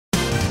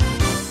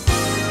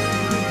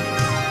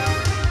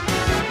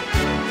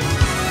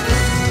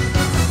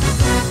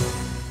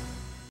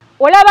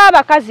olaba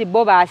abakazi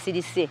bo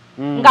basirise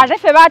nga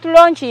tefe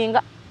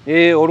batulonkinga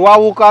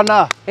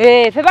olwawukana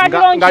fe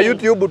batulonkinga nga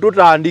YouTube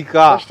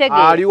tutandika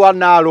ali wa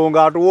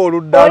Nalongo atuwa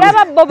oludda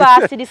olaba bo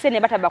basirise ne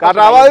batabako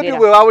kata aba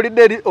YouTube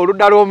bawulidde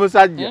oludda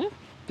lw'omusajja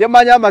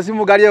temanya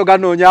amasimu galiyo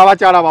ganoonya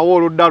abakyala bawo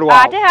oludda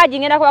lwawo ate haji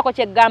ngenda kubako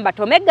kyeggamba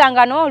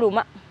tomegganga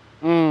n'oluma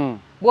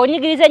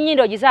bw'onyigiriza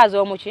ennyindo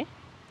ogizaaza omuki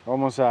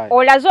omusaayi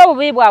olaze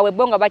obubi bwabwe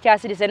bo nga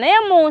bakyasirise naye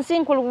mu nsi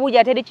nkulu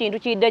buja teri kintu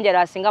kidde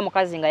njala asinga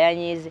mukazi nga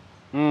yanyiize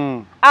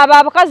abo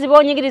abakazi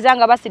b'onyigiriza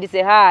nga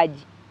basirise haji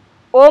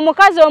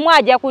omukazi omu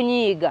ajja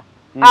kunyiiga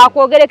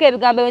akwogereko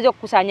ebigambo ebiyinza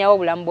okukusaanyawo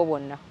obulamu bwo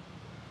bwonna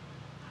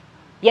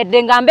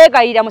yadde nga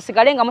mbeegayirira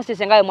musigale nga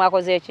musirise nga bwe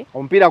mwakoze eki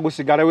omupiira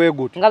gusigale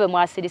weeguti nga bwe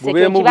mwasirise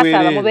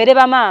kibasaba mubeere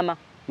bamaama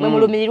mwe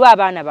mulumirirwe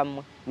abaana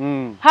bammwe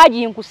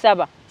haji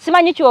nkusaba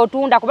simanyi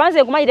kyotunda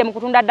kubanze nkumanyire mu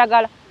kutunda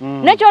ddagala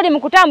nekyoli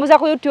mu kutambuza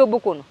ku YouTube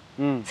kuno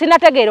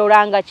sinategeera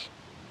olanga ki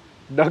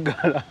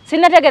ddagala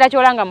sinategeera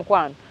kyolanga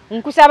mukwano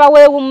nkusaba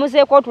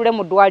weewummuzeeko otule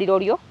mu ddwaliro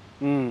lyo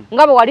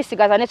nga bwe wali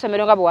sigaza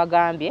n'essomero nga bwe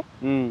wagambye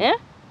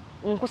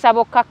nkusaba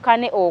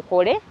okkakkane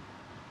okole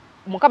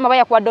mukama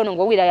bayakuwadde ono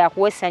ng'owulira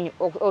yakuwa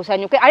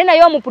osanyuke ali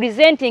naye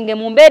omupresentinge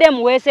mu mbeera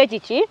emuweesa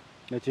ekiki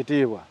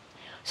ekitiibwa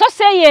so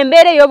seeyo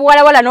embeera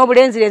ey'obuwalawala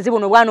n'obulenzirenzi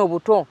buno bwana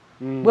obuto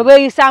bwe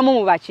beeyisaamu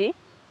mu baki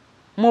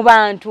mu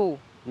bantu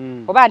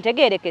oba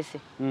ntegeerekese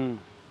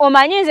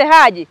omanyi nze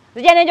haji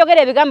zijja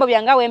nenjogera ebigambo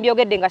byange awe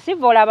mbyogedde nga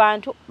sivoola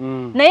bantu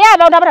naye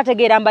abantu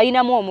abatategeera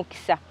mbalinamu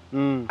omukisa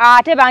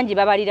ate bangi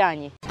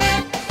babaliraanye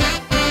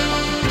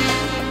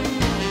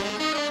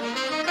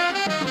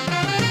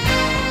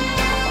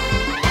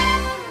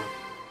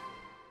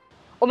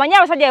omanyi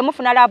abasajja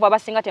bemufuna laavu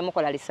abasinga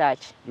temukola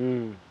research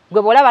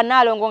gwe bw'olaba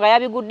Nalongo nga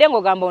yabigudde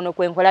ng'ogamba ono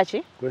kwenkola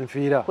ki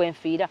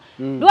kwenfiira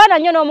lwana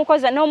nnyo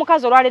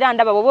n'omukazi olwalera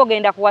ndaba bw'oba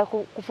ogenda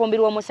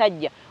kufumbirwa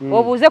omusajja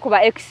obuuze ku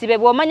ba ex be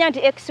bw'omanya nti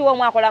ex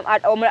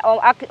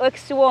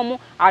w'omu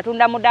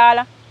atunda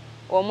mudaala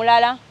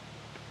omulala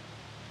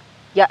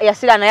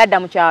yasiraana yadda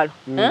mu kyalo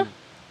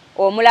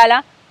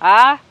omulala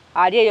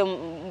ali eyo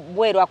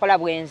bweru akola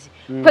bwenzi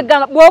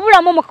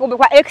bw'obulamu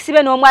kwa ex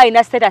be n'omu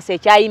alina status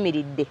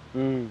ekyayimiridde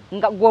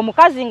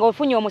ng'omukazi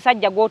ng'ofunye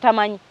omusajja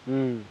gw'otamanyi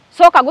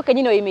sooka gwe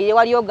kennyini oyimirire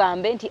wali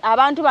ogambe nti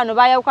abantu bano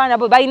bayawukana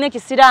nabo balina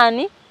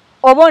ekisiraani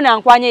oba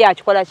onankwanye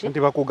yakikola ki nti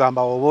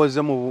bakugamba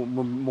oboze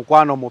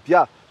mukwano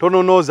mupya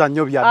tononooza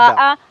nnyo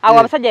byadda awo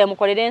abasajja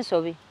bemukolera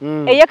ensobi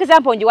eyo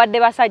example njiwadde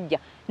basajja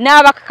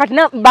kati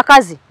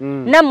bakazi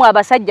nammwe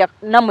abasajja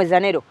nammwe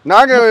zanero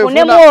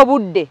mufunemu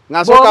obudde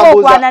bw'oba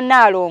okwana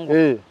Nalongo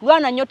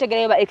lwana nnyo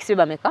otegereyo ba ex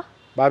bameka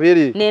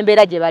babiri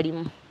n'embeera gye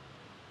balimu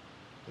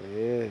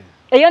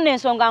eyo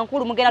n'ensonga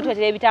nkulu mugenda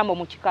tuletera ebitambo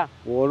mu kika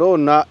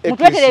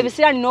mutwetera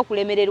ebisiraani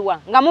n'okulemererwa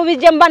nga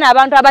mubijje mubana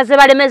abantu abazze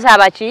balemeza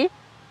abaki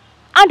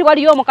anti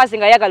waliyo omukazi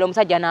nga yagala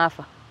omusajja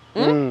n'afa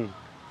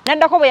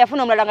naddako bwe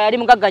yafuna omulala nga yali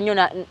mugagga nnyo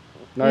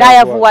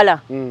n'ayavuwala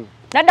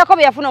naddako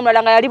bwe yafuna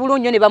omulala nga yali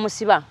bulungi nnyo ne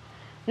bamusiba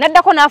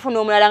naddako n'afuna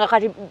omulala nga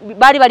kati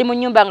baali bali mu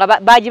nnyumba nga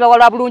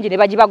bagibawalwa bulungi ne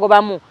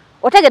bagibagobamu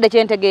otegedde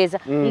kyentegeeza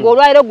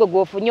ng'olwaliro gwe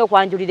gw'ofunye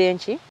okwanjulira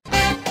enki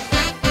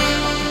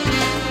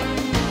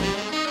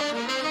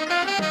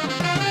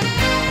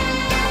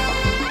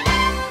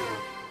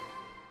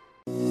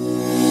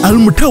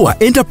Almutawa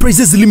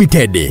Enterprises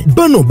Limited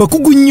bano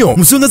bakugu nnyo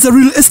musonga za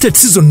real estate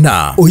season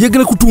na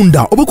oyagala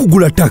kutunda oba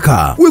kugula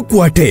ttaka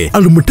wekwate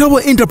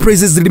Almutawa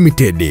Enterprises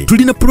Limited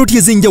tulina ploti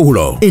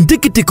ez'enjawulo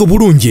enteketeko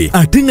bulungi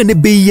ate nga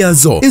n'ebbeeyi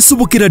yaazo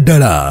esobokera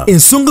ddala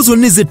ensonga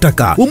zonna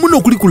ez'ettaka wamu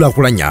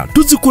n'okulikulaakulanya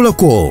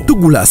tuzikolako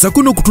tugula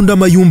sako n'okutunda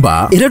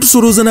amayumba era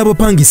tusolooza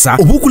n'abapangisa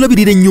oba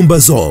okulabirira ennyumba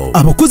zo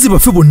abakozi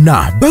baffe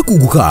bonna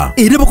bakuguka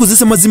era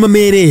bakozesa mazima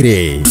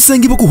meereere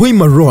tusangibwa ku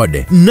Hoima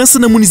Road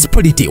Nasana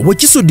Municipality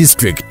Wakiso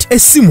District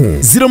Esimu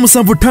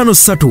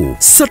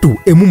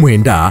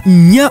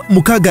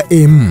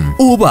 0756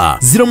 oba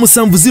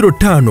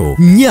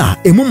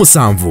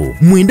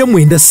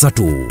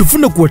 0705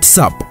 tufuna ku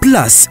WhatsApp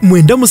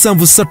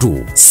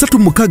 +973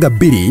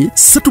 362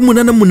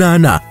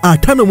 388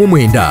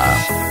 59.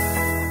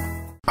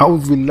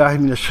 أعوذ بالله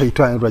من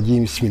الشيطان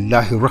الرجيم بسم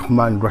الله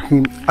الرحمن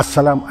الرحيم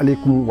السلام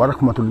عليكم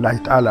ورحمة الله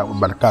تعالى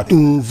وبركاته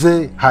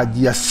nze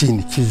Haji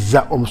Yasini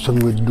kiza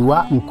omusomi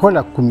w'eddua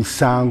nkola ku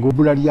misango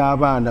bula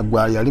ly'abaana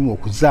gwa yalimu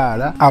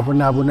okuzaala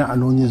abonaabona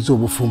anoonyeza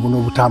obufumbo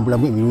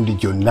n'obutambulamu emirundi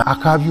gyonna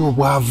akaabya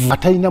obwavu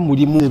atalina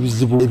mulimu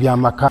ebizibu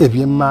eby'amaka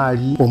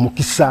eby'emmaali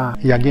omukisa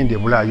yagenda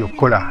ebulaayo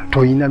okukola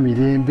toyina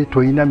mirembe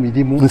toyina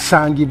mirimu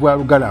nsangibwa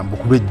lugalambu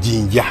ku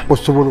lw'ejjinja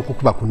osobola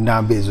okukuba ku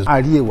nnamba ezo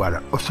ali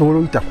ewala osobola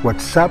oyita ku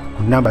WhatsApp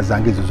namba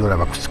zange ezo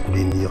zolaba ku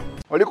screen yo.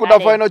 Oli ku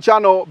final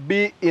channel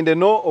Be in the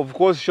Know, of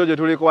course show gye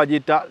tuliko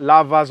bagiyita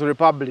Lovers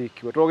Republic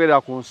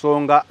wetwogerera ku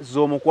nsonga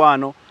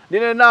z'omukwano.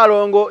 Ndine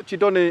Nalongo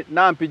Kitone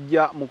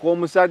nampijja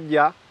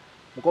mukomusajja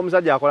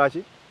akola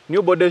ki?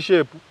 New body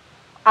shape.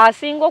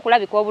 Asinga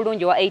okulabika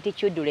obulungi wa 80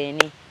 children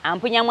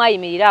ampunyamu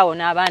ayimirirawo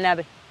n'abaana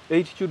be.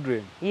 8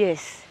 children? Yes.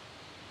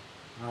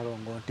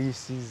 Nalongo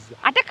ntisiza.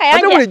 Ate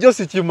Kayanja. Ate buli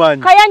Josi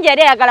kimanyi. Kayanja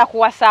yali ayagala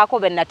kuwasaako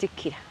be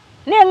natikkira.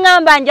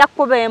 N'engamba nja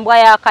kuba embwa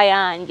ya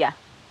Kayanja.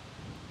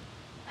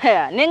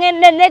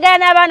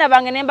 Negana abaana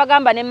bange ne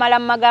mbagamba ne mala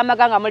magamba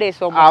ganga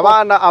muleso omuko.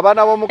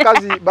 Abaana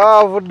b'omukazi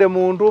bavudde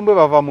mu ntumbe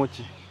bava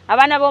muki?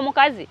 Abaana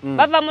b'omukazi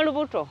bava mu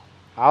lubuto.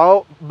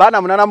 Awo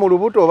bana munana mu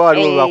lubuto oba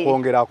waliwo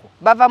bakwongerako?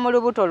 Bava mu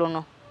lubuto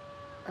luno.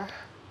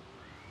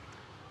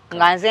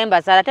 Nga nze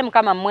mbazaala ate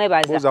Mukama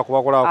mwebaza. Buuza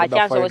kubakolako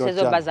kudda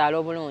Akyansoboseza obazaala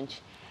obulungi.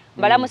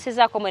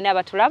 Mbalamusizako mwena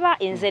abatulaba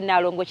nze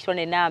Nalongo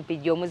Kitone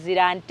Nampijja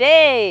omuzira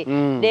nte.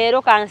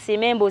 Leero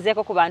kansime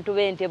embuuzeeko ku bantu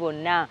b'ente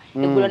bonna.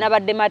 Eggulo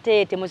nabadde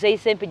Mateete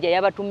Muzeeyise Mpijja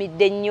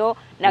yabatumidde nnyo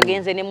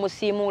nagenze ne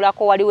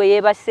musiimuulako waliwe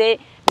yeebase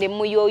ne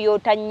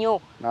muyooyoota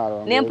nnyo.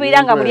 Ne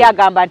mpulira nga muli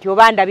agamba nti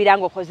oba ndabira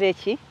ng'okoze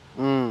eki?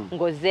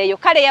 Ngozeeyo.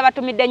 Kale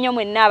yabatumidde nnyo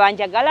mwenna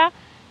abanjagala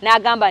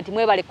n'agamba nti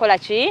mwebale kola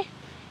ki?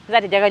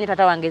 Nze tejagala nnyo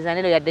taata wange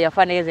Zanero yadde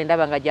yafa naye nze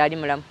ndaba nga gyali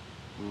mulamu.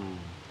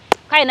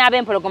 Kale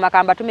n'ab'empologoma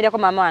kambatumireko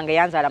mama wange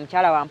yanzaala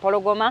mukyala wa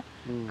mpologoma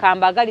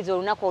kambagaliza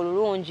olunaku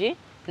olulungi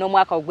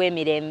n'omwaka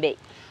ogw'emirembe.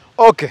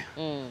 Okay.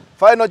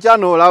 Final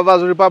channel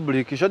Lovers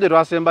Republic shoje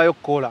twasembayo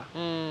kukola.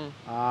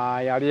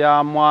 Yali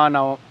ya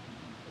mwana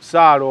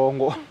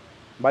Saalongo.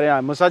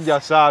 Bali musajja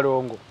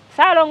Saalongo.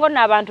 Saalongo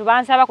n'abantu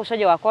bansaba ku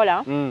shoje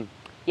wakola.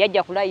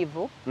 Yajja ku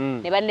live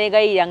ne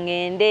banneegayirira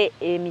ngende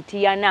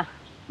emitiyana.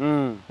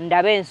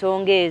 Ndabe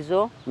ensonga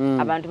ezo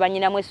abantu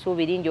banyinamu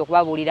essuubi lingi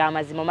okubabuulira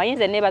amazima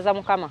mayinze nebaza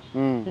Mukama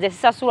nze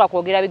sisasula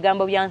kwogera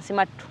bigambo bya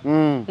nsimattu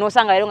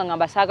n'osanga leero nga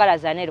ngamba saagala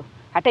Zanero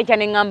ate nkya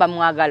ne ngamba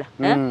mwagala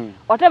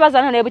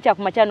otebaza nano nebukya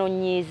ku makya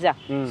nonyiiza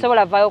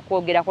sobola vaayo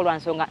okwogerako lwa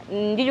nsonga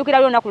njijukira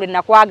lunaku lwe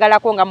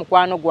nakwagalako nga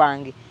mukwano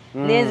gwange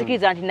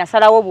nenzikiriza nti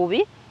nasalawo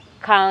bubi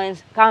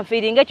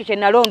kanfiiringa ekyo kye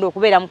nalonda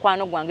okubeera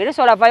mukwano gwange era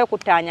sobola vaayo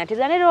kuttaanya nti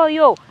Zanero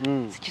oyo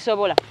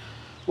sikisobola.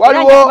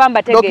 Waliwo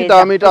Dr.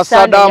 Amita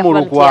Sadamu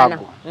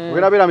Lukwago.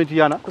 Ogenda bera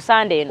mitiyana?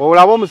 Kusande eno.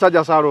 Olabo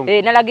omusajja Saalongo.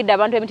 Nalagidde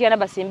abantu emitiyana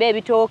basimbe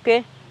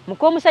ebitooke.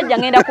 Muko omusajja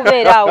ngenda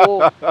kubeera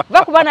awo.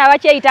 Bakubana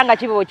abakyeyitanga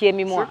kibo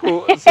kyemimwa.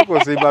 Siko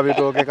simba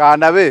bitooke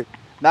kandabe.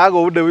 Nago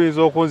obudde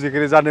buyinza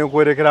okunzikiriza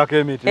n'enkwerekerako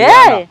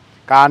emitiyana.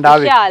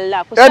 Kandabe.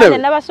 Inshallah. Kusande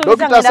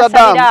nabasuubiza ngenda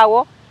sabira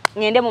awo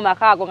ngende mu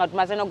makaago nga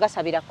tumaze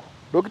n'ogasabirako.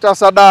 Dr.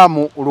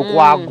 Sadamu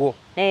Lukwago.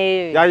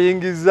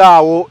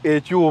 Yayingizaawo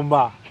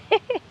ekyuma.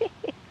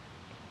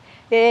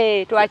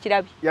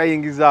 Twakirabi.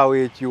 Yayingizaawo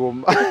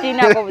ekyuma.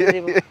 Kinako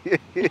buzibu.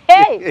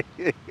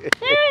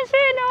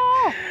 Sino.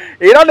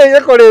 Era ne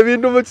yekola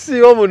ebintu mu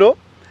kisiibo muno.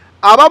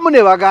 Abamu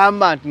ne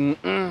bagamba nti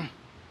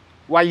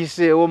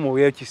wayiseewo mu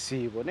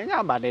by'ekisiibo. Ne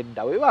ngamba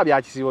nedda weba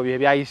bya kisiibo bye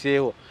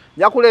byayiseewo.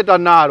 Nja kuleeta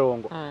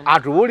Nalongo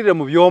atubuulire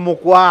mu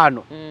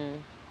by'omukwano.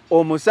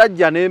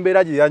 Omusajja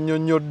n'embeera gye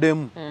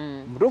yannyonnyoddemu.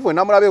 Mutuufu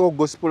namulabeko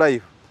gospel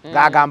life.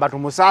 Ng'agamba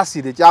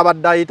tumusaasire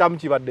kyabadde ayitamu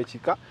kibadde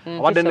kika.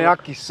 Abadde ne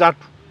haki 3.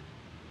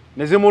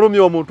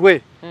 Nezimulumya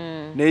omutwe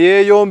ne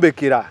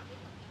yeeyombekera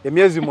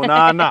emyezi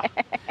 8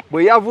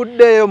 bwe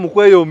yavuddeyo mu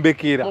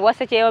kweyombekera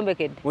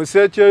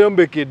Muwase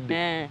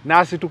kyeyombekedde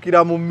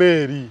n'asitukira mu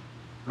mmeeri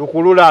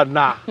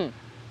lukululana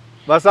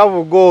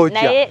basavu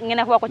gocha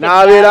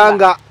n'abeera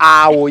nga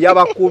awo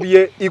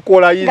yabakubye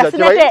ikolayiza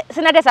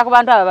sinateesa ku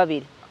bantu abo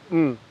babiri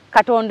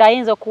Katonda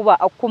ayinza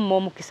okumma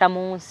omukisa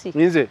mu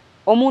nsi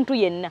omuntu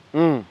yenna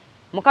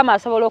Mukama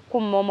asobola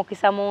okumma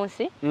omukisa mu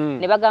nsi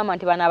ne bagamba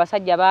nti bano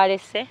abasajja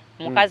balesse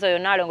mukazi oyo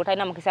Nalongo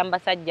talina mukisa mu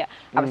basajja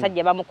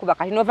abasajja bamukuba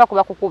kati nova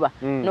kuba kukuba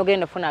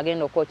nogenda ofuna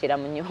agenda okwokera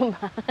mu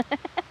nnyumba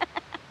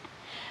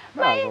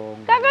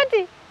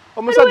kakati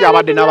omusajja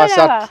abadde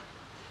n'abasatu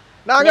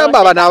n'agamba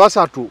abana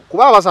abasatu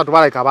kuba abasatu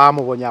baleka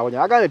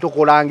baamubonyabonya agambe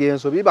tukolanga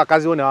ensobi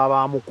bakazi bo ne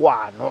baba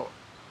mukwano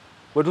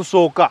bwe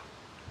tusooka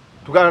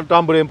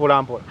tukatambula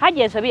empolampola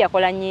haji ensobi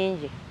yakola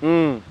nnyingi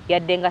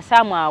yadde nga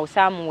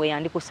Saamu we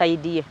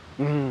yandikusaidiye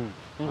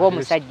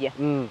ng'omusajja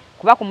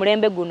kuba ku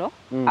mulembe guno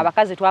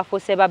abakazi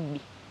twafuuse babbi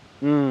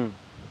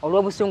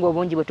olw'obusungu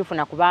obungi bwe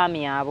tufuna ku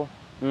baami abo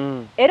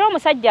era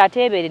omusajja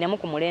ateebereremu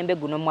ku mulembe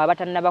guno mwe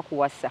abatannaba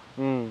kuwasa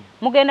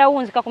mugenda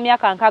wuunzika ku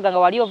myaka 6 nga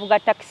wali ovuga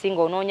takisi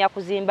ng'onoonya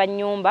kuzimba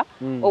nnyumba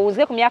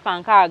owunzike ku myaka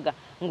 6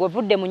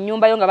 ng'ovudde mu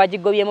nnyumba yo nga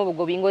bagigobyemu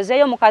bugobi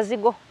ng'ozeeyo mu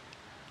kazigo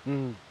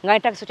nga ne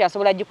takisi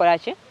kyasobola gikola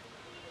ki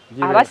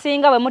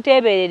abasinga bwe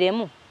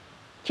muteebereremu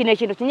kino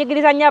ekintu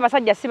kinyigiriza nnyo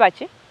abasajja si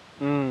baki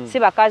si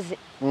bakazi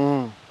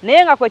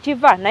naye nga kwe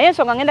kiva naye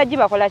ensonga ngenda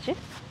gibakola ki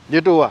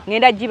gituwa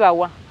ngenda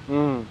gibawa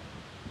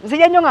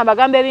nzija nnyo nga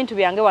mbagamba ebintu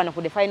byange wano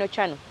ku the final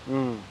channel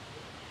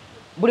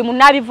buli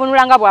munna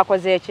abivunula nga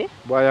bwakoze eki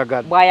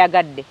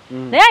bwayagadde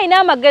naye alina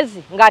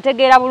amagezi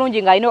ng'ategeera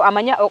bulungi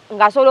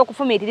ng'asobola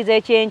okufumiitiriza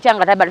ekyenkya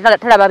nga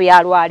talaba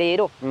byalwa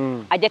leero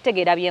ajja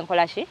tegeera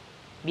byenkola ki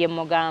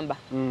byemmugamba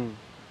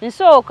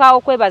nsooka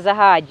okwebaza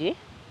Haji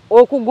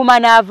okuguma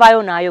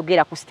n'avaayo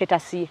n'ayogera ku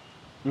status ye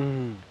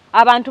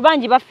abantu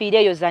bangi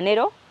bafiira eyo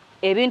Zanero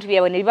ebintu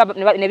byabwe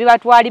ne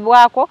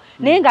bibatwalibwako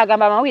naye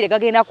ng'agamba amawulire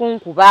gagenda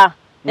kunkuba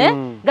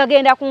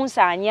gagenda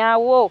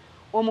kunsaanyaawo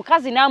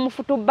omukazi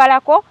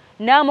n'amufutubbalako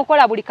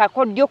n'amukola buli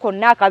kakodyo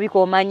konna akabi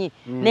k'omanyi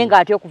naye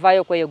ng'atya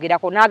okuvaayo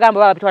okweyogerako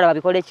n'agamba baba babitwala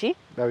babikole ki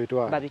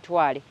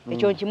babitwale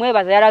ekyo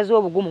nkimwebaza yalaze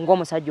obugumu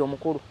ng'omusajja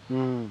omukulu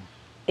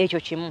ekyo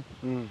kimu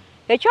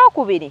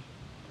ekyokubiri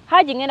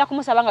Haji ngenda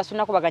kumusaba nga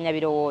sunna kubaganya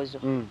birowoozo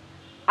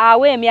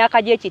awe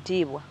emyaka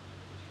gy'ekitiibwa.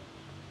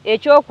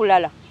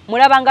 Ekyokulala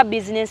mulabanga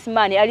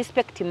businessman a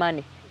respect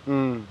money.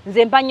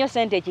 Nze mpa nnyo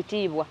sente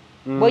ekitiibwa.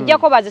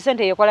 Bw'ojjako baze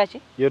sente yekola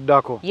ki?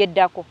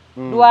 Yeddako.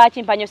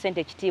 Lwaki mpa nnyo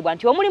sente ekitiibwa?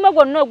 Nti omulimu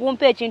gwonna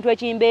ogumpa ekintu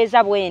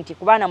ekimbeeza bwe nti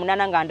ku baana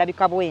munana nga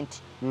ndabika bwe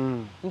nti.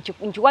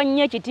 Nkiwa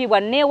nnyo ekitiibwa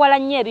neewala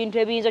nnyo ebintu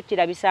ebiyinza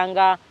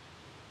okukirabisanga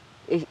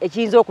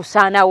ekiyinza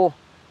okusaanawo.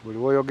 Buli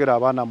woyogera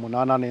abaana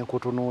munana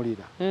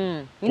n'enkutunuulira.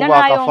 Nina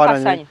naayo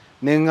nkasanyu.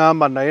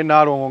 Neŋŋamba naye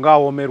Nalongo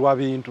ng'awoomerwa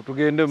bintu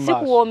tugende mu maaso.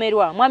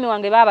 Sikuwoomerwa, mwami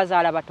wange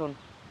baabazaala batono.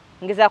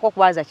 Ngezaako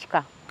okubaza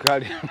kika.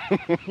 Kale.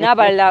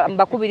 N'abalala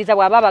mbakubiriza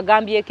bw'aba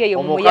bagambyeko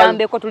eyo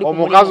mumuyambeko tuli ku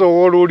mulimu. Omukazi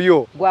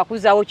ow'olulyo.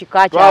 Gwakuzaawo kika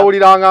kya.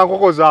 Twawuliranga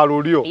nkoko za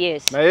lulyo.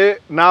 Yes. Naye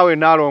naawe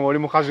Nalongo oli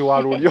mukazi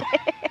wa lulyo.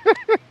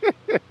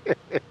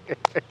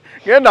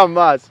 Genda mu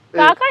maaso.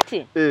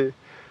 Kaakati.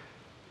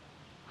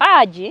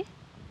 Haji.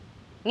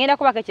 Ngenda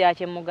kubaka ekirala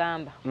kye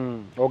mugamba.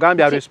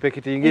 Ogambye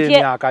respecting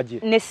emyaka gye.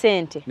 Ne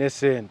sente. Ne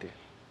sente.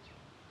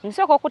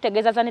 Nsooka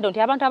okutegeeza Zanido nti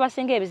abantu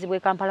abasinga ebizibu e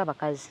Kampala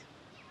bakazi.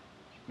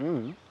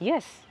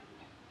 Yes.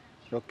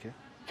 Okay.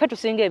 Ffe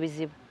tusinga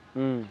ebizibu.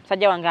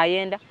 Musajja wange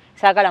ayenda,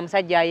 saagala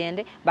musajja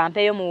ayende,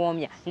 bampeeyo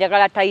muwoomya,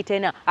 njagala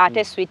tayitena,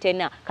 ate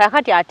sweetena,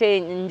 kaakati ate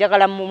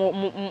njagala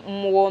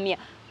muwoomya.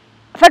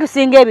 Ffe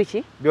tusinga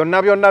ebiki?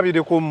 Byonna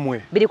biri ku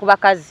mmwe. Biri ku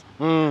bakazi.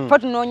 Ffe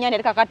tunoonya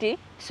ne kakati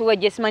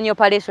sewage simanyi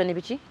operation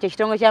biki?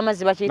 Kyekitongole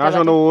ky'amazzi bakiyita.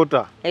 National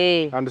Water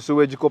and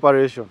Sewage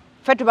Corporation.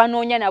 Ffe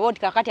tubanoonya nabo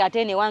nti kakati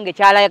ate ne wange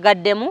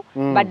kyalagaddemu,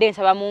 badde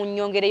nsaba mu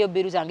nnyongereyo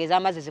biru zange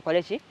ez'amazzi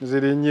zikole ki?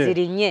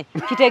 Zirinnye.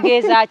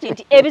 Kitegeeza ki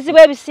nti ebizibu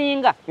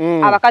ebisinga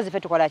abakazi ffe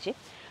tukola ki?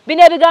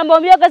 Bino ebigambo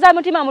mbyogeza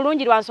mutima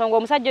mulungi lwa nsonga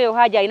omusajja oyo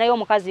Haji alinayo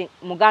omukazi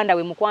muganda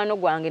we mukwano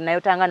gwange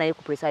nayotanga naye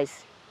ku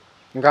precise.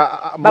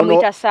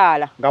 Bamuyita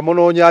Saala. Nga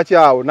munoonya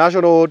kyawo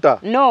National Water?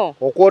 No.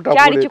 Okwota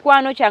kyali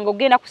kikwano kyange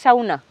ogenda ku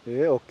sauna.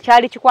 Okay.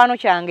 Kyali kikwano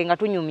kyange nga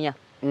tunyumya.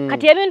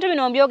 Kati ebintu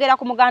bino mbyogera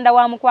ku muganda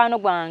wa mukwano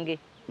gwange.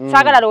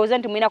 Saagala lowooze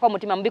nti mwinako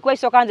omutima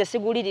mubikweisooka nze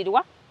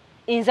sigulirirwa.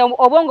 Nze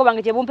obwongo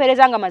bwange kye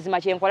bumpeerezanga mazima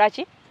kye nkola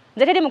ki?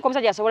 Nze teri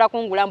mukomusajja asobola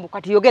kungula mbu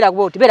kati yogera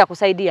gwe oti beera ku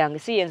sayidi yange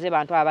si yenze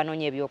bantu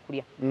abanoonya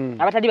ebyokulya.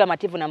 Abatali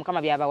bamativu na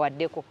Mukama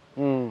byabawaddeko.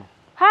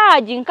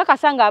 Haji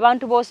nkakasanga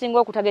abantu b'osinga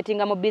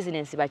okutagetinga mu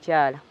bizinensi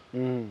bakyala.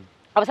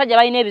 Abasajja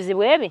balina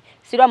ebizibu ebi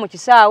sirwa mu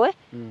kisaawe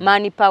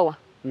money power.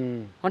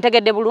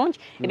 Ontegedde bulungi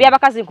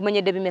ebyabakazi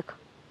nkumenyedde bimeka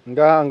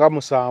nga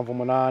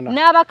 7-8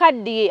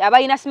 n'abakaddi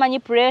abalina simanyi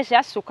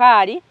pressure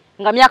sukaali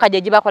nga myaka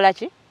gye gibakola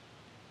ki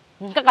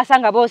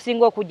nkakasanga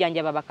b'osinga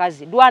okujjanjaba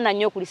abakazi dwana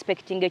nnyo ku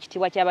respecting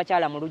ekitiibwa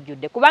ky'abakyala mu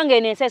lujjudde kubanga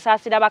eno ensi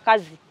esaasira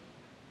abakazi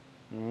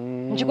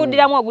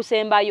nkikuddiramu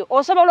ogusembayo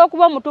osobola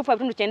okuba omutuufu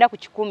ebitundu 9 ku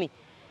 10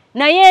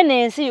 naye eno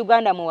ensi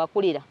Uganda mwe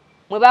wakulira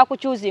mwe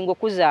bakukyuzinga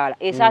okuzaala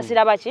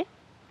esaasira baki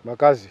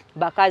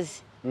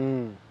bakazi.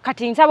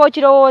 Kati nsaba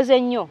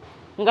okirowooze nnyo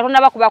nga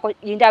tonaba kubako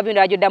interview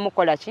ndajoddamu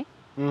kukola ki?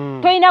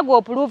 Toyina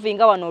go proving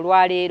nga wano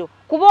olwaleero.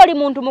 Kuba oli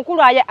muntu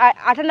mukulu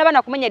atanaba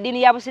na kumenya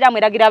eddiini ya Busiraamu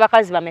eragira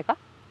abakazi bameka?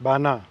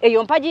 Bana.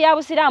 Eyo mpaji ya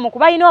Busiraamu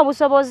kuba ina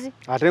obusobozi.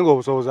 Ate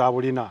ng'obusobozi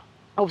abulina.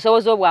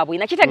 Obusobozi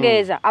obwabulina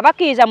kitegeeza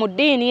abakkiriza mu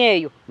ddiini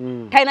eyo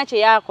talina kye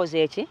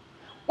yakoze eki?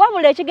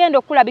 Wabula ekigenda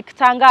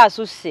okulabikanga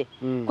asusse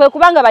kwe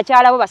kubanga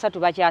bakyala bo basatu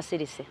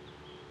bakyasirise.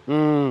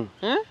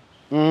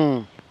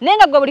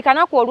 Nenga gwe buli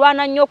kanaku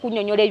olwana nnyo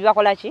okunnyonnyola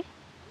ebibakola ki?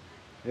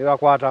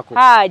 Ebakwatako.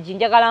 Haji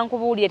njagala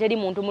nkubuulire teri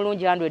muntu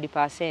mulungi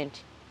 100%.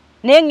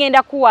 Naye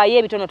ngenda kuwaayo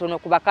ebitonotono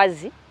ku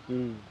bakazi.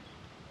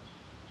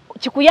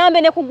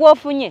 Kikuyambe ne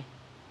kugwofunye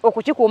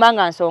okukikuuma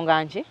nga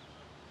nsonga nki.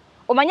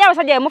 Omanyi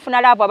abasajja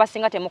bemufuna laavu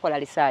abasinga temukola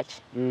research.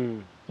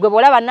 Gwe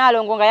bw'olaba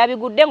Nalongo nga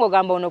yabigudde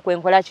ng'ogamba ono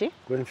kwenkola ki?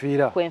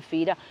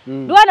 Kwenfiira.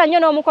 Lwana nnyo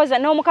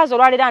n'omukazi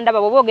olwalera ndaba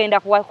bw'oba ogenda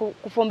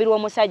kufumbirwa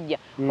omusajja.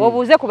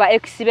 Obuuze ku ba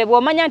ex be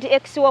bw'omanya nti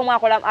ex w'omu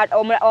akola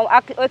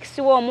ex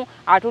w'omu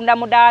atunda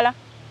mudaala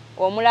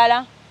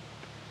omulala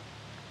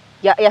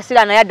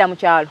yasira yadda mu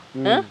kyalo.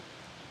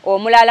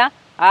 Omulala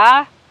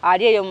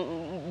ali eyo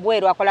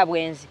bweru akola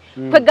bwenzi.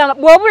 Kwegamba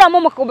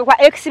bw'obulamu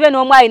kwa ex be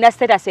n'omu alina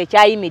status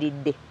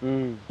ekyayimiridde.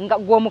 Nga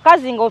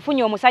gw'omukazi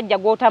ng'ofunye omusajja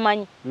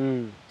gw'otamanyi.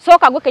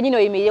 Soka gwe kenyino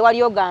yimirire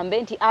wali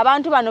ogambe nti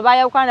abantu bano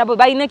bayawukana nabo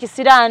balina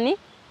ekisiraani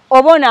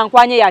obona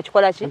nkwanye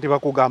yakikola ki? Nti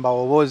bakugamba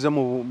oboze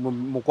mu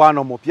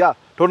mukwano mupya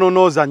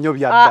tononooza nnyo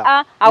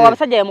byadda. Awo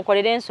abasajja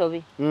bemukolera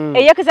ensobi.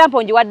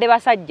 Example njiwadde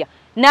basajja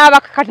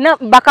n'abakati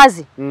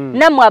bakazi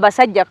nammwe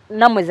abasajja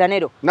nammwe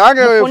Zanero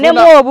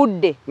mufunemu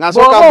obudde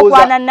bw'oba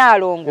okwana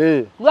Nalongo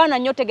lwana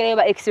nnyo otegereyo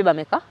ba ex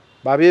bameka?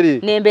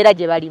 Babiri. N'embeera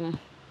gye balimu.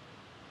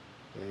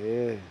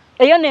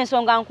 Eyo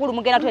n'ensonga nkulu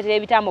mugenda tuletera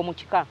ebitambo mu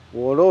kika.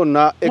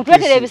 Olona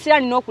mutwetera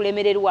ebisiraani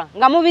n'okulemererwa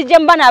nga mubijje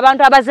mbana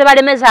abantu abaze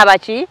balemeza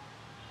abaki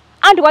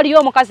anti waliyo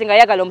omukazi nga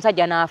yagala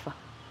omusajja n'afa.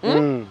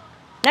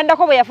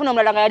 Naddako bwe yafuna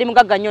omulala nga yali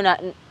mugagga nnyo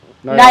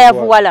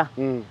n'ayavuwala.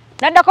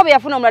 Naddako bwe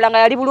yafuna omulala nga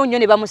yali bulungi nnyo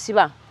ne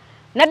bamusiba.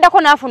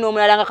 Naddako n'afuna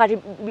omulala nga kati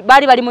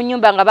bali mu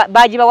nnyumba nga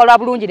bagibawala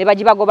bulungi ne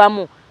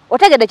bagibagobamu.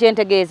 Otegedde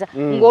kyentegeeza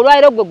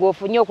ng'olwaliro gwe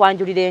gw'ofunye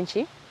okwanjulira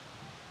enki?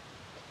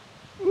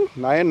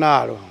 Naye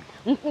Nalongo.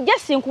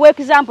 Just nkuwa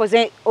example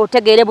ze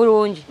otegeere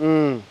bulungi.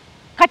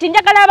 kati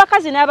njagala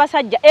abakazi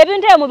n'abasajja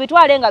ebintu ebyo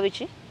mubitwale nga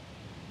biki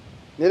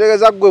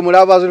neregeza gwe mu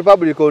Lovers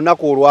Republic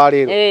olunaku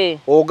olwaleero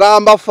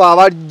ogamba ffe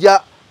abajja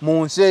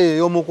mu nsi eyo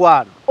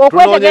ey'omukwano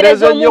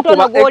okwetegereza omuntu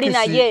ono gw'oli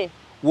naye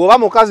woba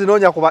mukazi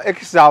noonya kuba ex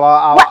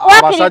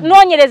abasajja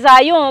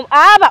noonyerezaayo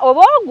aba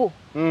oboogu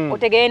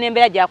otegere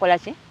n'embeera gyakola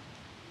ki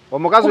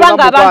omukazi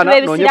kubanga abantu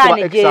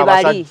b'ebisiraani gye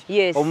bali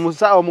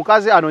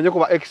omukazi anoonye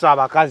kuba ex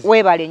abakazi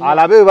weebale nnyo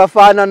alabe bwe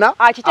bafaanana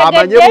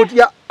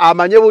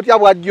amanye butya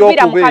bw'ajja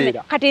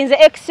okubeera kati nze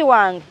ex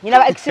wange nyina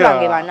ba ex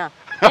bange bana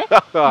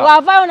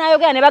bw'avaayo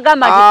n'ayogera ne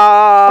bagamba nti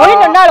oli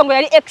nno Nalongo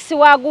yali ex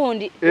wa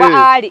gundi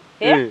wa ali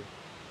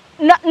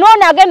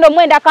noona agenda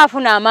omwenda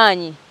akaafuna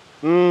amaanyi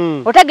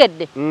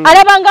otegedde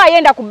alaba nga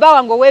ayenda ku bba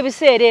wange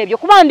ow'ebiseera ebyo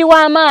kuba ndi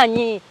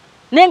w'amaanyi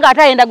naye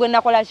ng'ate ayenda gwe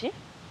nakola ki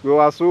gwe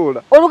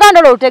wasuula oluganda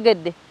olwo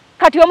lutegedde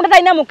kati omuntu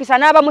talina mukisa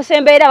n'aba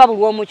musembeera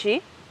babulwa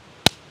omuki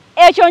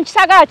ekyo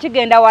nkisagala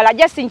kigenda wala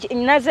jasi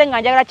naze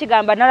nga njagala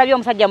kigamba nalabye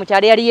omusajja mu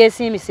kyalo yali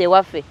yeesiimise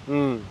ewaffe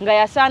nga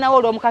yasaanawo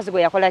olw'omukazi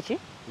gwe yakola ki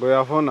gwe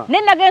yafuna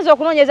naye nagenza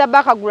okunoonyeza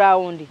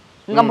background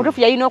nga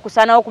mutuufu yalina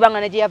okusaanawo kubanga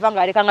ne gye yava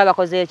nga aleka nga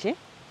bakoze eki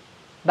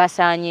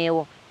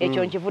basaanyeewo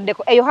ekyo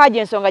nkivuddeko eyo haji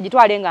ensonga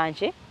gitwale nga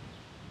nki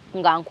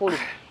nga nkulu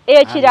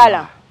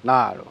ekirala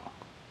naalo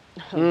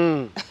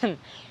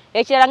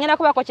ekirala ngenda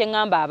kubako kye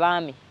ŋŋamba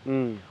abaami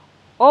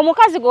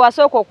omukazi gwe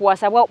wasooka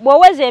okuwasa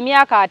bw'oweza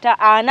emyaka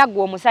 40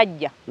 gwe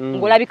omusajja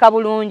ng'olabika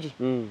bulungi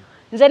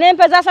nze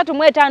n'empeza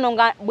 35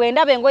 nga bwe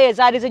ndaba engoye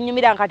ezaali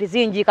zinnyumira nkati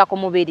zinjiika ku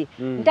mubiri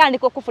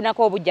ntandika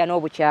okufunako obujja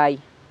n'obukyayi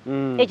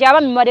ekyo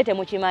abaami mubadde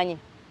temukimanyi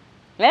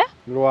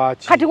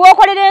kati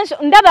w'okolera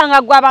ndaba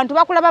nga gwe abantu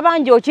bakulaba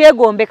bangi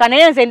okyegombeka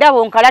naye nze ndaba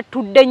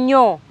onkalatudde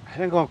nnyo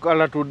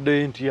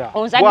onkalatudde ntya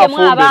onsaddemu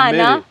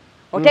abaana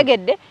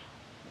otegedde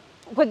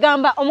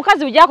kwegamba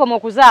omukazi bujjakoma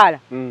okuzaala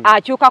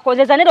akyukako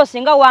nze zanero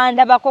singa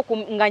wandabako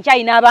nga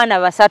nkyalina abaana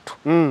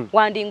 3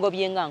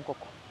 wandingobye nga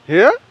nkoko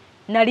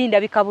nali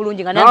ndabika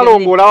bulungi nga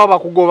Nalongo olaba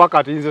bakugoba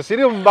kati nze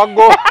siri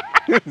mubago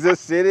nze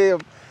siri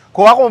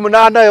kubako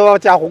omunaana yo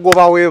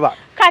bakyakugoba weeba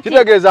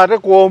kitegeeza ate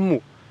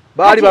kwomu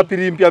baali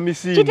bapirimpya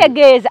misini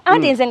kitegeeza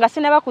anti nze nga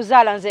sinaba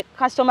kuzaala nze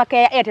customer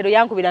care ya Airtel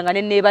yankubiranga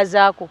ne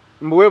neebazaako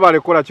mbuwe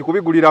balekola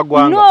kikubigulira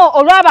gwanga no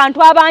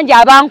olw'abantu abangi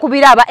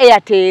abankubira aba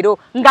Airtel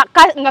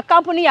nga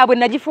kampuni yaabwe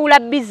nagifuula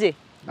bize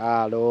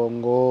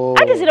Nalongo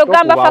anti ziro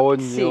gamba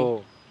facts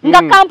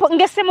nga kampo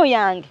ngesimu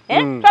yange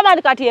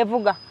twabandi kati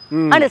evuga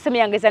ande simu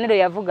yange zanero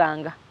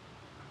yavuganga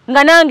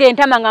nga nange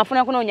ntama nga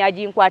nfuna kunoonya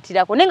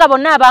aginkwatirako nenga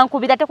bonna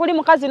abankubira tekuli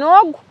mukazi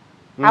n'ogu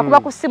akuba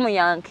ku simu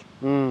yange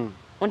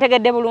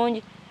ontegedde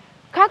bulungi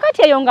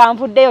kakati eyo nga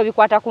nvuddeyo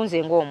bikwata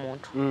kunze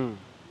ng'omuntu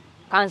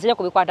kanzire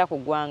ku bikwata ku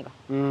ggwanga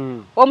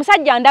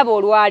omusajja ndaba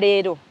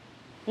olwaleero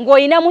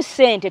ng'oyinamu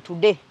ssente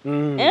tudde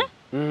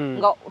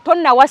nga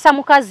tonna wasa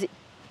mukazi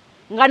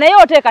nga naye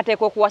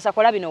oteekateeka okuwasa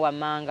kola bino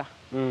wammanga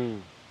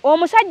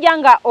omusajja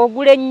nga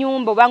ogula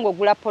ennyumba oba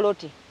ng'ogula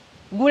poloti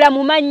gula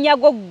mu mannya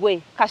go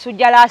ggwe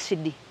Kasujja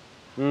Lasidi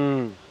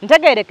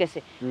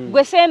ntegeerekese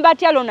gwe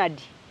Sembatya Ronald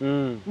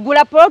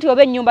gula poloti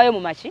oba ennyumba yo mu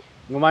maki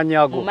mu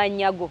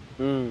mannyago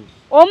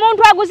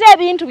omuntu aguze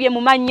ebintu bye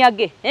mu mannya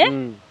ge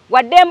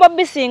waddembo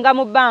bisinga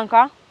mu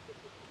banka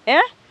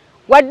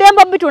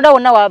waddembo bitunda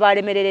wonna waba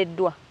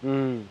alemerereddwa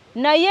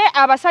naye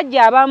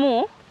abasajja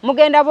abamu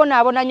mugenda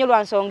bonaabona nnyo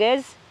lwa nsonga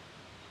ezi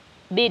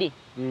 2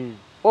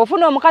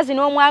 ofuna omukazi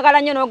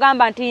n'omwagala nnyo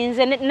n'ogamba nti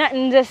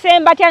nze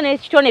Sembatya ne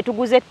Kitone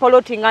tuguze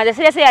poloti nga nze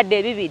sirese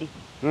yadde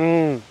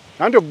 2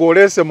 anti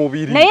ogolese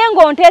mubiri naye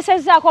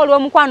ng'onteesezzaako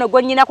olw'omukwano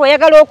gwe nnyinako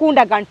oyagala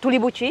okundaga nti tuli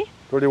buki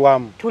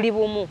tuli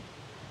bumu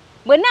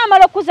bwe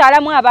naamala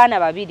okuzaalamu abaana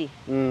 2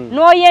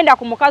 n'oyenda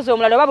ku mukazi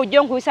omulala oba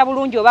bujja onkubisa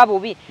bulungi oba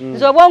bubi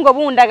nze obwongo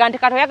bundaga nti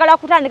kati oyagala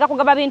kutandika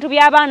kugaba bintu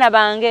by'abaana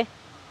bange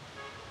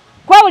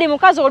kwa buli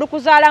mukazi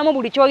olukuzaalamu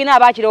buli kyolina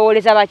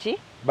abakirowooleza baki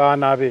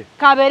baana be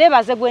kabeere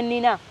baze gwe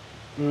nnina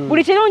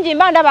buli kirungi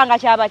mba ndaba nga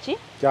kyabaki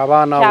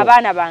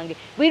kyabaana bange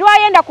buli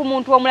lwayenda ku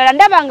muntu omulala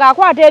ndaba nga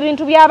akwata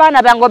ebintu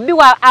by'abaana bange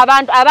obbiwa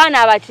abaana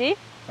abaki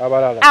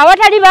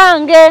abatali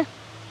bange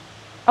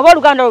oba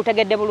oluganda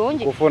olutegedde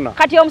bulungi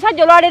kati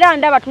omusajja olwaleera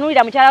ndaba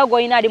tunulira mukyala we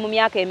gw'olina ali mu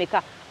myaka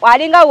emeka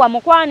alinga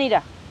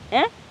wamukwanira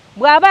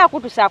bw'aba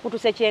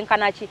akutuse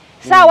kyenkanaki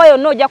saawa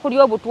yonna ojja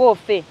kulya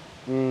obutwofe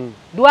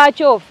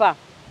lwaki ofa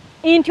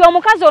nti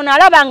omukazi ono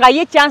alaba nga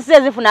ye chances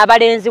ezifuna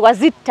abalenzi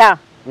wazitta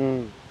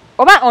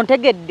oba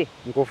ontegedde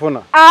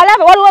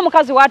alaba waliwo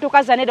omukazi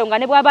watuuka zanero nga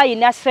ne bw'aba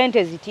ayina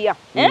ssente zitya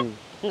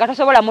nga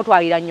tosobola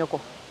mutwalira nnyoko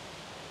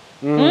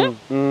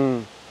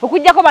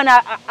okuggyako bano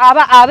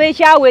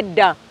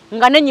ab'ekyawedda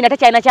nga nennyina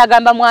takyalina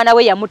kyagamba mwana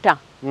we yamuta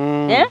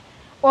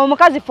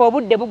omukazi fe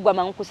obudde buggwa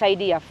mangu ku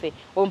sayidi yaffe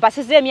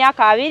ompasiza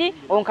emyaka 2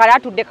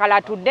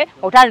 onkalatudde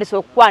otandise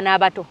okukwana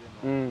abato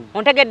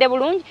ontegedde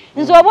bulungi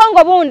nze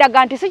obwongo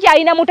bundaga nti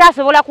sikyalina muto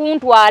asobola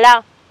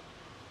kuntwala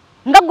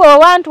nga gwe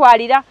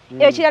wantwalira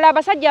ekirala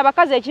abasajja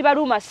abakazi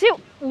ekibaluma si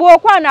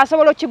bw'okwana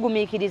asobola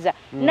okigumiikiriza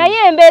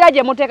naye embeera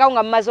gye muteekawo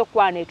nga mumaze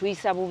okukwana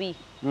etuyisa bubi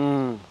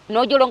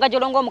N'ojolonga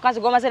jolonga omukazi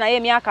gomaze naye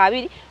emyaka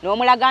 2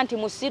 n'omulaga nti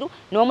musiru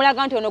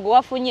n'omulaga nti ono gwe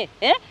wafunye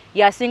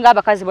yasinga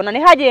abakazi bonna ne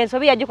Haji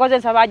ensobi yagikoze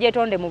nsaba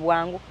ajetonde mu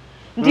bwangu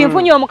nti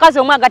nfunye omukazi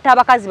omwe agatta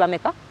abakazi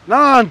bameka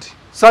nanti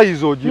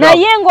size ogira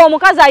naye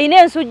ng'omukazi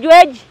ayina ensujju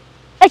egi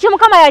ekyo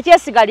Mukama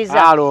yakyesigaliza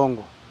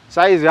Nalongo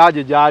size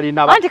Haji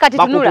gyalina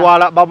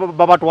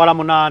babatwala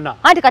 8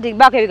 anti kati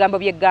bako ebigambo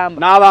by'eggamba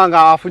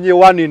n'abanga afunye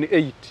 1 in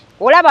 8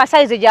 olaba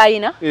size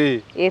gyayina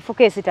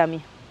efuka esitamye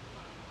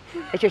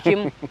ekyo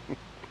kimu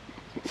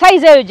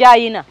size eyo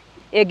gyayina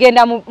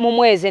egenda mu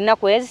mwezi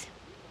ennaku ezi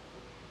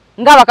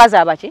ng'abakazi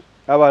abaki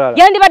abalala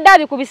yandibadde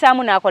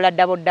abikubisaamu n'akola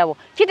ddabo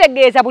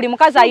kitegeeza buli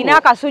mukazi ayina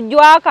akasujju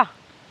aka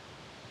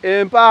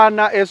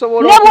empaana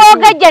esobola ne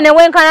bwogejja ne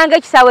wenkananga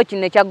ekisaawe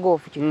kino ekya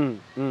goofu kino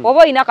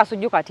oba olina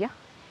akasujju katya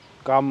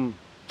kamu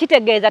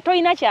kitegeeza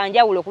toyina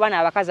kyanjawulo okuba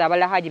n'abakazi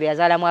abalala Haji be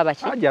yazaalamu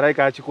abaki Haji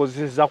alayika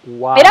yakikozesezza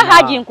kuwaana era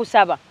Haji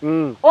nkusaba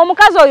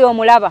omukazi oyo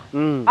omulaba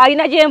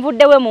alina gye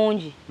nvuddewe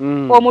mungi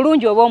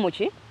omulungi oba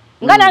omuki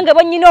nga nange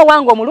bwe nnyina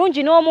owange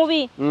omulungi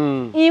n'omubi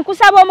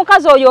nkusaba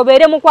omukazi oyo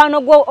obeere mukwano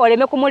gwo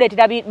oleme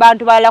kumuleetera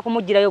bantu balala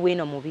kumugirayo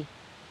bwino mubi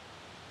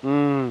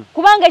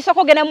kubanga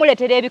ekisoko genda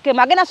muleetera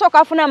ebikema agenda sooka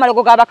afuna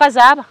amalogo g'abakazi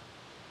aba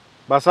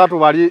basatu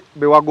bali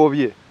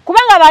bewagobye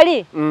kubanga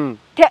bali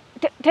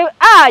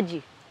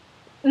Haji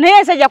naye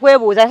ensajja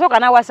kwebuuza asooka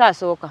n'awasa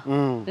asooka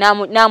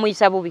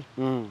n'amuyisa bubi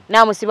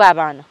n'amusiba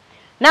abaana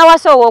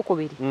n'awasa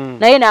owookubiri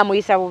naye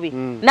n'amuyisa bubi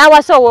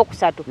n'awasa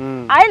owookusatu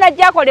ate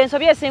najja akola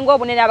ensobi esinga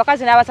obunene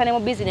abakazi n'abasane mu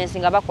bizinensi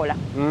nga bakola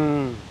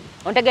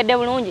ontegedde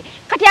bulungi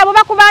kati abo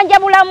bakubanja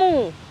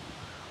bulamu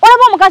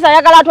olaba omukazi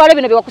ayagala atwale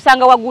bino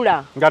byewakusanga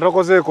wagula nga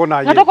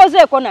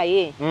tokozeeko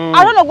naye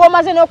ate ono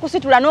gw'omaze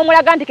n'okusitula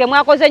n'omulaga nti ke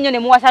mwakoze ennyo ne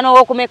muwasa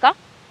n'owookumeka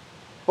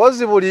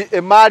pozi buli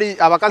emaali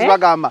abakazi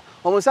bagamba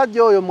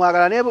omusajja oyo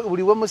mwagala naye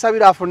buli bwe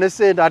musabira afune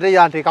ssente ate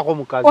yanteekako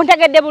mukazi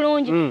ontegedde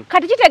bulungi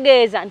kati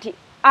kitegeeza nti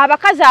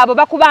abakazi abo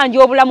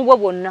bakubanja obulamu bwo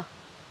bwonna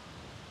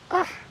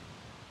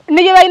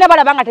nibyo balina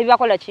balaba nga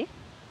tebibakola ki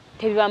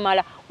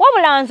tebibamala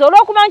wabula nze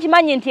olw'okuba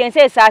nkimanyi nti ensi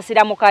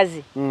esaasira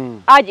mukazi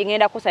Haji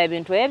ngenda kusaba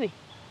ebintu ebi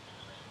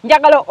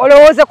njagala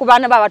olowooze ku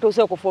baana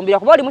babatuuse okufumbirwa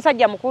kuba oli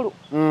musajja mukulu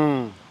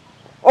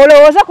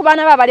olowooze ku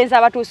baana babalenzi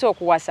abatuuse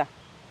okuwasa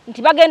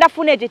nti bagenda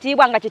funa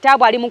ekitiibwa nga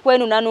kitaabu ali mu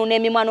kwenunanuuna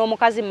emimwa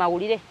n'omukazi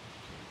mawulire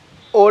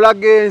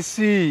olaga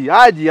ensi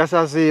Haji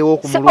yasazeewo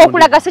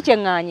okulaga si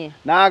kyeŋŋaanye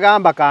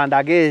n'agamba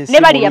kandaga ensi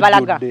ne bali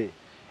yabalaga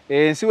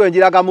ensi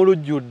wenjiraga mu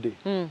lujjudde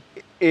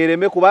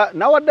ereme kuba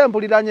nawadde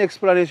mpuliranye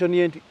explanation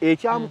ye nti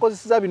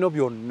ekyamukozeseza bino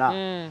byonna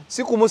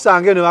si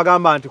kumusanga eno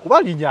bagamba nti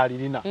kuba linnya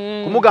alirina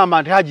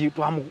kumugamba nti Haji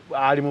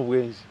ali mu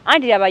bwenzi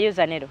anti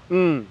abayoza nero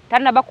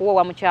tanaba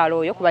kuwoowa mukyalo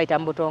oyo kubayita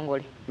mu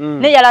butongole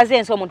ne yalaze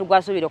ensi omuntu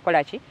gwasuubira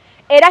okukola ki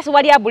era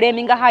siwali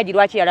abuleminga Haji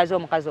lwaki yalaze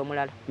omukazi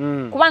omulala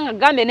kubanga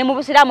gambe ne mu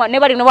busiraamu ne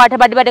bali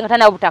nobatabadde nga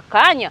tana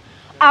butakkaanya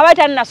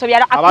abata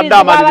nasobya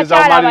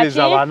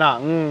amaliriza bana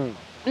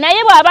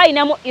naye bw'aba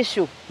ayinamu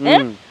issue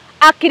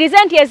akkirize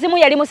nti ezimu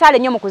yali musaale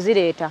nnyo mu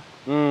kuzireeta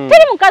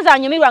teri mukazi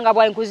anyumirwa nga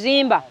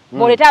bwankuzimba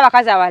bw'oleeta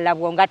abakazi abalala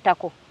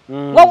bw'ongattako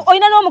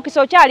olina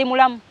n'omukisa okyali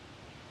mulamu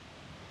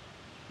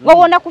gwe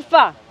wonna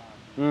kufa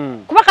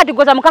kuba kati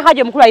goza muka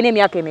Haji omukulu alina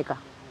emyaka emeka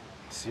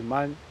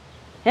simanyi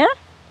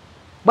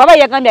bw'aba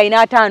yagambye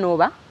alina 5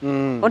 oba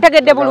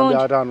ontegedde bulungi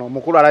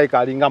omukulu alayika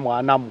alinga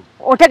mwanamu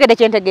ontegedde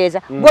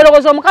kyentegeeza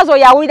gw'olowooza omukazi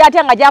oyo awulira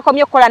atya nga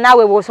gyakomye okukola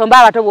naawe bw'osomba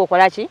abato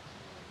bw'okola ki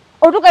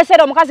otuuka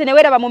ekiseera omukazi ne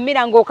weeraba mu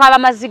mmira ng'okaaba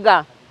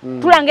maziga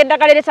tulanga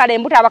eddagala erisala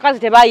embuto abakazi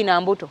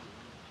tebaayina mbuto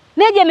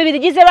naye gye emibiri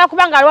gizerwa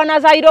kubanga alwana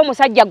azaayira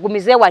omusajja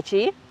aggumize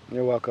waki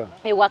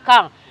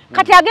ewaka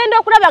kati agenda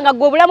okulaba nga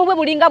gwe obulamu bwe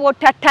bulinga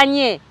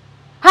bw'ottattanye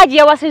Haji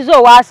yawasiza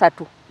owa3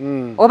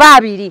 oba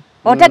 2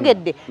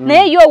 ontegedde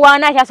naye yo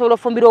owaana akyasobola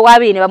ofumbira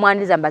owa2 ne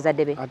bamwaniriza mu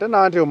bazadde be ate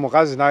nanti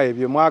omukazi naye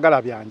ebyo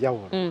mwagala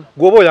byanjawulo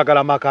gwoba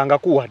oyagala makanga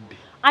kuwadde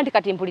anti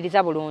kati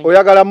mpuliriza bulungi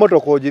oyagala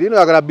motoka ogirina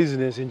oyagala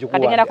bizinensi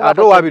njikuwadde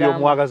ate owabiri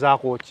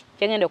omwagazaako ki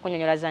kyengenda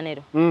okunyonyola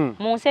zanero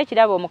mu nsi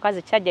ekiraba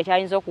omukazi kyajja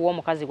kyayinza okuwa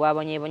omukazi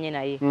gw'abonyeebonye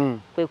naye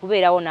kwe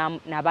kubeerawo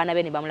n'abaana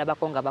be ne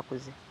bamulabako nga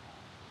bakuze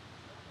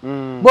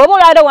bw'oba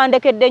olwaliro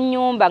wandekedde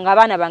ennyumba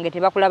ng'abaana bange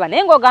tebakulaba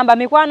naye ng'ogamba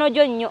mikwano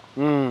gyo nnyo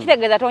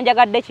kitegeeza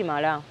tonjagadde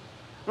kimala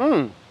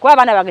kuba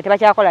abaana bange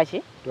tebakyakola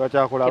ki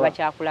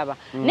tebakyakulaba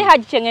naye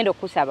Haji kyengenda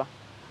okusaba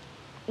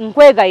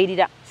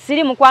nkwegayirira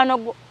siri mukwano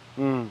gwo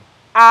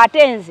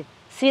ate nze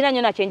sirina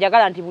nnyo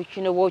nakyenjagala nti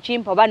kino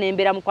bw'okimpa oba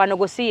nembeera mukwano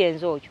gwo si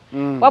yenze okyo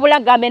wabula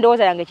gambe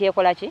endowooza yange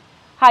kyekola ki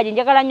Haji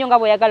njagala nnyo nga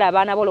bw'oyagala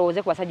abaana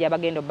bolowooze ku basajja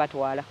abagenda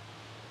obbatwala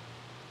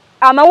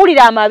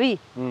amawulire amabi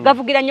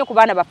gavugira nnyo ku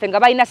baana baffe nga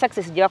balina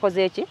success gye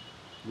bakoze eki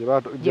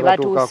gye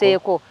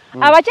batuuseeko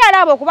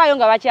abakyala abo okubaayo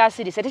nga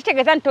bakyasirise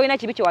tekitegeeza nti tolina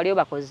kibi kyewali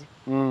obakoze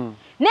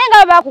naye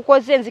nga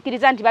bakukoze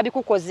nzikiriza nti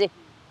babikukoze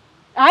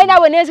aye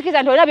naawe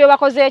nenzikiriza nti olina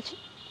byobakoze eki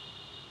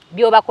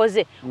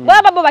byobakoze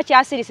bwaba bo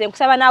bakyasirise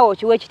nkusaba naawe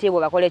okiwa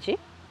ekitiibwa bakole ki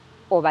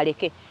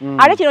obaleke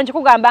ate kino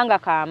nkikugamba nga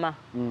kaama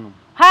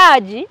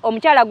Haji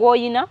omukyala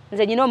gw'oyina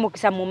nze nyina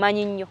omukisa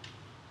mumanyi nnyo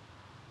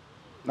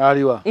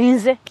aliwa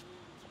nze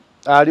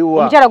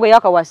aliwa omukyala gwe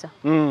yakawasa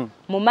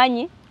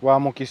mumanyi wa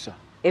mukisa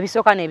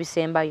ebisooka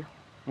n'ebisembayo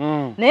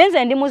naye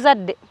nze ndi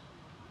muzadde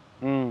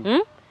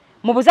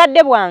mu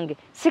buzadde bwange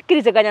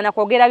sikkiriziganya na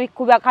kwogera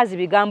ku bakazi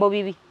bigambo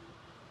bibi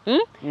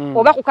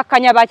oba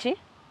kukakkanya baki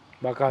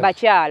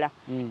bakyala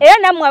era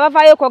nammwe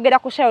abavaayo okwogera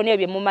ku shayo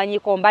n'ebyo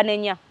mumanyiko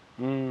mbanenya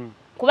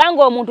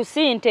kubanga omuntu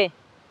sinte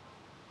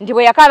nti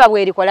bwe yakaaba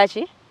bwerikola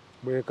ki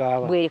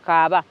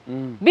bwekaaba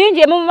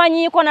bingi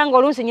emumumanyiko nange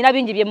oluusi nyina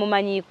bingi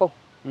byemumanyiko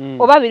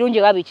oba birungi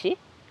oba biki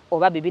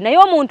oba bibi naye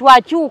omuntu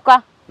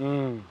akyuka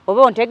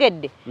oba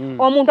ontegedde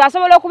omuntu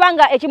asobola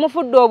okubanga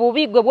ekimufudde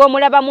obubi gwe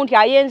bw'omulabamu nti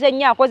ayenze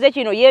nnyo akoze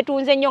kino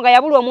yeetunze nnyo nga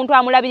yabula omuntu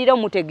amulabirira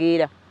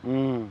omutegeera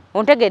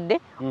ontegedde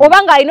oba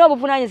ng'alina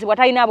obuvunaanyizibwa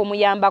talina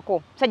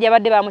abumuyambako musajja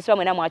abadde bamusiba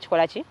mwena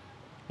mwakikola ki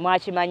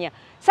mwakimanya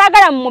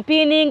saagala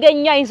mumupiininga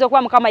ennyo ayinza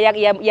okuba mukama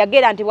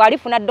yagera nti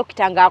bw'alifuna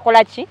dokita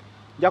ng'akola ki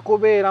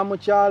jakubeera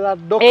mukyala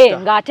dokita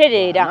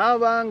ng'atereera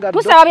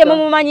tusaba bye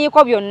mumumanyiiko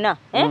byonna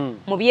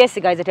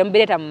mubyesigalize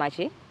temubireeta mu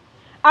maki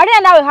ate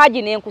naawe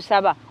haji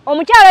nenkusaba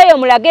omukyala oyo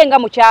mulage nga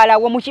mukyala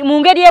wo mu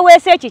ngeri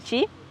eweese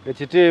ekiki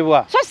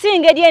ekitiibwa so si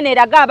ngeri eno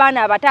eraga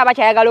abaana abato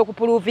abakyayagala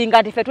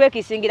okupuluvinga nti ffe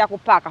twekisingira ku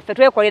paaka ffe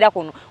twekolera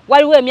kuno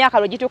waliwo emyaka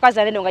lwe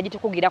gitukaza neno nga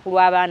gitukugira ku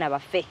lw'abaana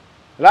baffe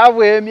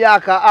laavu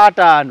ey'emyaka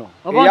 5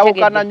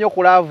 eyawukana nnyo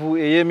ku laavu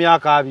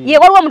ey'emyaka 2 ye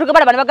waliwo omuntu gwe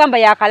balaba ne bagamba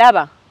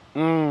yakalaba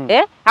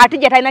ate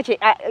gye talina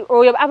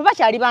oyo abo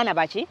bakyali baana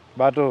baki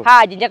bato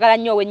haji njagala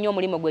nnyo owe nnyo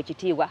omulimu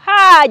gw'ekitiibwa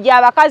haji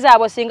abakazi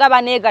abo singa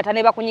baneegata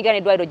ne bakunyigira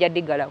n'eddwaliro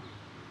gyaddiggalawo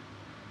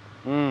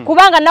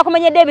kubanga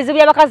nakumenyedde ebizibu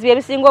by'abakazi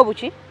byebisinga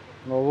obuki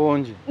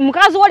obungi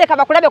mukazi wo leka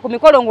bakulabe ku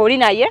mikolo ng'oli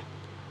naye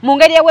mu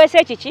ngeri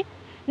eweese ekiki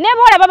ne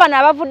boolaba bano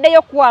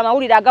abavuddeyo kuwa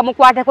amawulire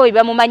agamukwatako bye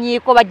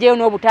bamumanyiiko bajjeyo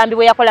n'obutambi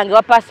bwe yakola nga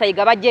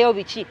ewapasayiga bajjeyo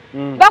biki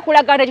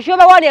bakulaga nti ekyo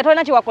kyobawaanira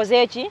tolina kyewakoze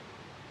eki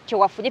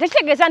kyewafuje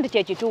tekitegeeza nti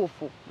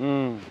kyekituufu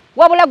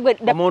wabula gwe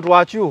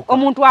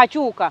omuntu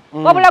akyuka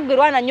wabula gwe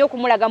lwana nnyo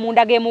okumulaga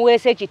munda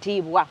gemuweesa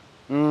ekitiibwa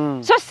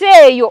so si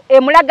eyo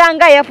emulaga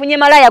nga yafunye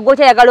malaya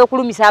gwokyayagala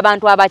okulumisa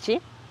abantu abaki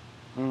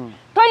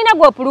tolina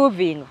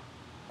gw'opuluvinga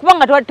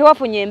kubanga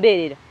tewafunye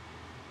embeerera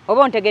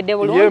oba ontegedde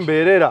bulungi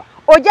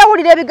ojja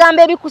wulira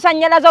ebigambo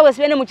ebikusannyalaza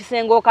wesibe ne mu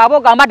kisenge okaaba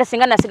ogamba ate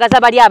singa nasigaza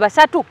bali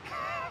abasatu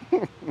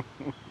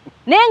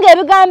naye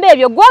ng'ebigambo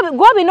ebyo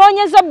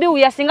gw'obinoonyeza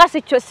obbiwuya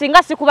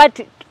singa sikuba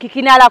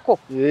kikinalako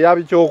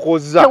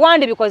yabikyokozza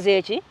tewandibikoze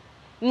eki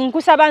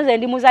nkusaba nze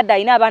ndi muzadde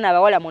alina abaana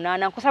abawala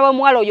 8 nkusaba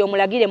omuwala oyo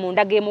omulagire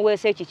munda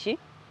gemuweesa ekiki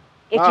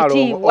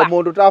ekitiibwa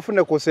omuntu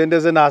tafune ku sente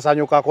ze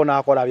n'asanyukako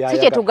n'akola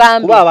byayagala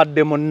kuba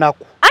abadde mu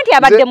nnaku anti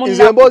abadde mu nnaku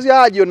nze emboozi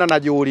yaagyo yonna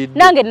nagiwulidde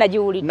nange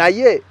nagiwulidde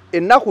naye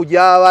ennaku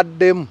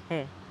gy'abaddemu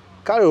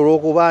kale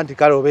olw'okuba nti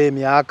kale oba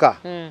emyaka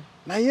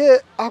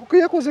naye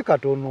akuyekoze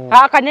katono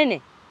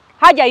akanene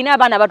haja alina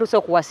abaana batuuse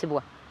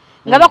okuwasibwa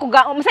nga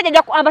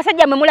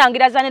abasajja mwe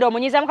mulangira zanira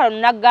omunyiza mukalo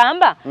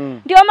nagamba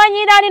nti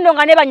omanyira ani ndo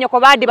nga ne bannyoko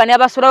baadiba ne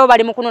basulawo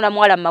bali mu kunona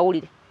muwala mu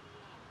mawulire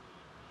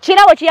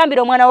kirawo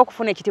kiyambira omwana wo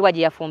okufuna ekitiibwa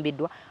gye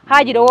yafumbiddwa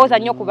haji lowooza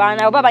nnyo ku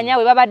baana oba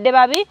banyaabwe babadde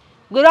babi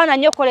gwe lwana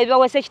nnyo okukola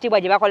ebibaweesa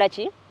ekitiibwa gye bakola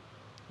ki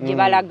gye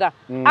balaga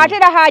ate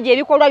era haji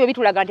ebikolwa byo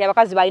bitulaga nti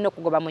abakazi balina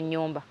okugoba mu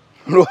nnyumba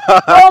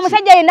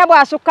omusajja yenna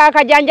bw'asukka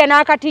akajanja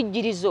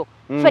n'akatijjirizo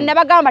ffenna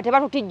bagamba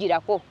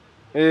tebatutijjirako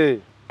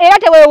era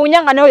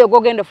teweewuunya nga n'oyo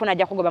gw'ogenda ofuna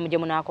ajja kugoba mu gye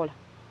munaakola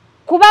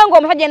kubanga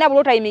omusajja yenna buli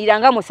otayimirira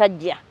nga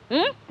musajja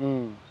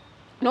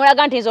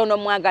n'olaga nti nze ono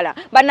mwagala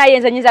bannaye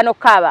nze nnyinza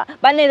n'okkaaba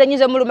bannaye nze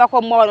nnyinza omulumako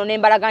omuwala ne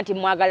mbalaga nti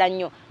mwagala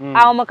nnyo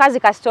awo omukazi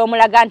kasita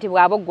omulaga nti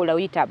bw'aboggola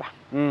oyitaba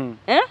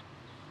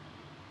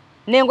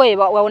n'engoye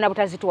wawona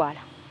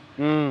butazitwala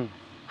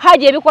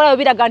haji ebikolayo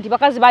biraga nti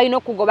bakazi balina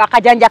okugoba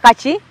akajanja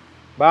kaki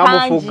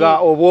bamufuga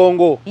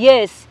obwongo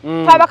yes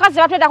fe abakazi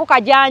batwetako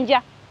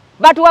kajanja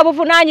batuwa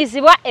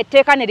buvunaanyizibwa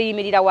etteeka ne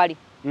liyimirira wali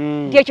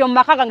nti ekyo mu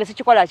maka gange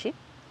sikikola ki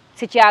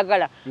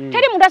sikyagala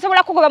teri muntu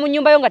asobola kugoba mu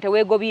nnyumba yo nga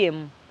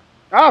teweegobyemu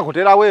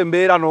kuterawo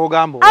embeera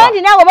n'ogamba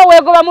anti naawe oba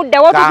weegoba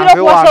mudda wotukira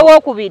okuwasa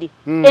owookubiri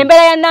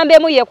embeera ya nnamba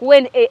emu yekuwa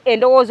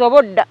endowooza oba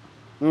odda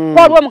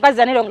kwaliwo omukazi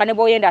zanero nga ne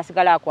bwoyenda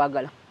asigala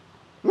akwagala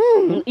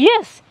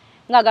yes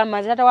ng'agamba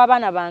nze tata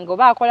w'abaana bange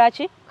oba akola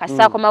ki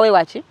kasita akomawe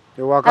waki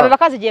abo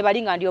bakazi gye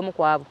bali nga ndi omu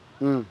ku abo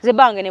ze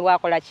bange ne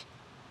bw'akola ki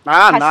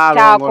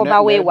kasita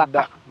akomawe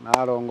waka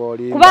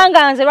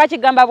kubanga nze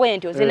lwakigamba bwe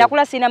ntyo nze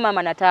nakula sirina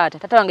maama na taata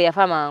tata wange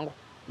yafa mangu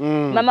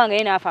mama wange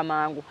ye n'afa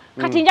mangu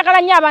kati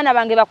njagala nnyo abaana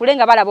bange bakule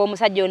nga balaba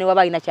omusajja ono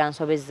waba alina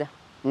kyansobezza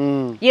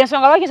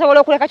yensonga lwaki nsobola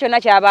okuleka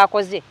kyonna kyaba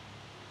akoze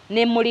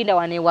ne mulinda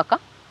wano ewaka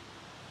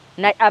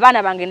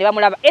abaana bange ne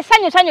bamulaba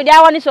essanyu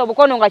lyawanisa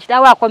obukono nga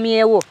kitaawe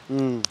akomyewo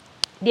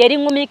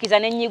lyeringumiikiza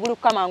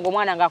nennyiguluka mangu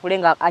omwana ng'akule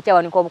nga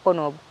akyawanika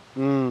obukono obwo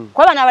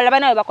kuba bano abalala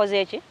banawe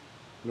bakoze eki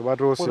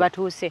we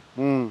batuuse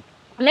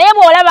naye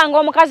bw'olaba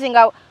ng'omukazi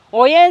nga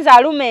oyenza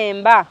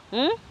alumemba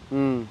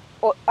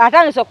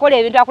atandise okukola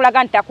ebintu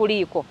akulaga nti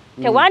takuliiko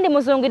tewandi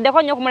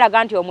muzungiddeko nnyo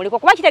okumulaga nti omuliko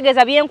kuba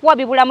kitegeeza byenkuwa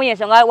bibulamu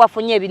yensonga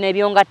wafunye ebino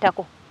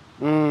ebyongattako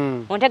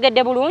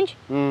ontegedde bulungi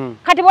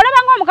kati bw'olaba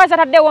ng'omukazi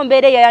ataddewo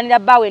mbeera eyayanira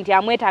bbaawe nti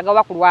amwetaaga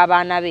oba ku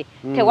lw'abaana be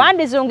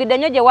tewandizungidde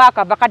nnyo gye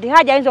waakava kati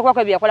haja ayinza okuba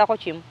kwe byakolako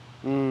kimu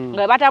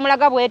nga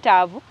batamulaga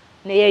bwetaavu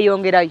ne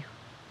yeeyongerayo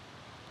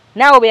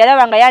naawe bwe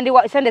yalaba nga yandi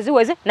sente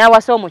ziweze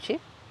n'awasa omuki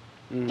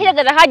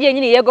kitegeeza Haji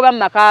yennyini yeegoba mu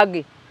maka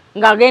ge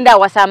ng'agenda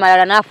awasa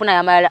amalala n'afuna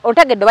amalala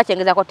otegedde oba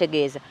kyengezako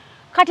tegeeza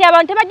kati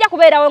abantu tebajja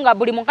kubeerawo nga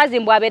buli mukazi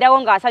mbw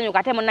abeerawo ng'asanyuka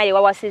ate munnaye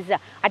wawasizza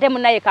ate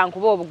munnaye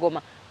kankuba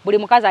obugoma buli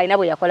mukazi alina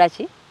bwe yakola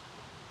ki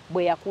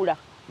bwe yakula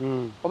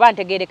oba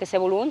ntegeerekese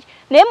bulungi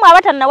naye mwe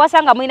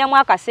abatannawasa nga mulinamu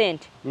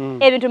akasente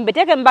ebintu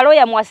mubiteeke mu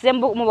balooya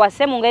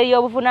muwase mu ngeri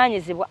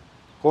y'obuvunaanyizibwa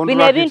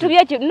bino ebintu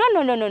byeki no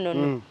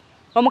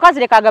omukazi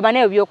leka agamba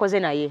naye byokoze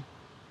naye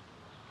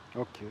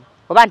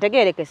oba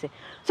ntegeerekese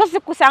so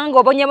sikusanga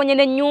ng'obonyebonye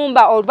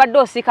n'ennyumba olubadde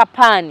osiika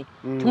paani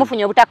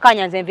tumufunye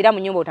obutakkanya nze nvira mu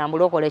nnyumba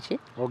otambule okole ki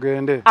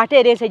ogende ate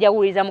era ensi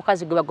ejawuliriza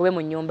mukazi gwe bagobe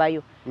mu nnyumba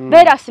yo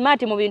beera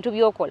simaati mu bintu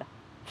by'okola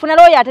funa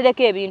looya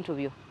atereka ebintu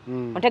byo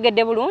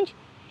ontegedde bulungi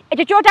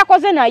ekyo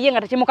kyotakoze naye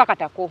nga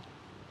tekimukakatako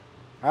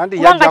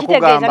andi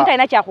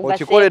yajja kugamba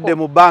okikoledde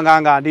mu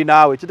bbanga nga ndi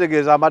naawe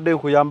kitegeeza amadde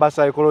nkuyamba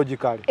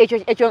psychologically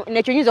ekyo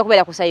nekyo nyinza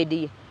okubeera ku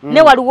sayidi ye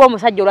ne waliwo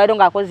omusajja olwaliro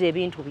ng'akoze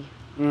ebintu bye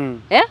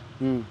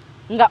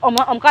nga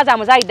omukazi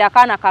amuzaalidde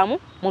akaana kamu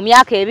mu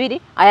myaka 2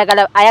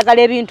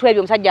 ayagala ebintu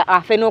ebyo omusajja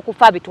afe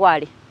n'okufa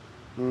bitwale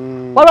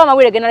waliwo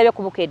amawulire genalabye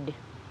kubukedde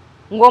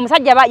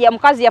ng'omusajja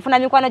mukazi yafuna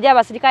mikwano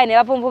gy'abasirikale ne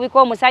bavunvubika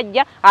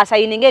omusajja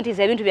asayininga enti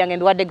nze ebintu byange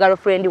mbiwadde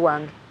girlfriend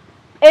wange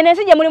eno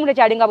ensi gye mulimu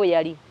tekyalinga bwe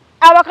yali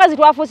abakazi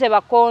twafuuse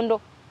bakkondo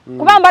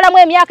kuba mbalamu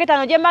emyaka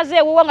 5 gye maze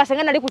ewuwa nga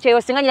senga nali ku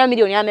kyeyo singa nyina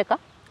miliyoni ameka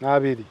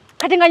 2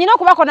 kati nga nyina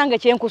okubako nange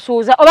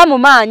kyenkusuuza oba mu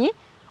maanyi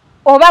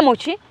oba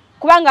muki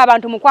kubanga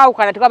abantu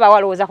mukwawukana tebaba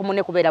balowooza ku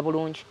munne kubeera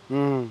bulungi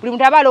buli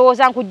muntu aba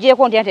alowooza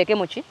nkuggyeko nti anteeke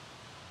muki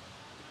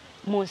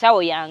mu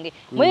nsawo yange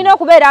mulina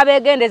okubeera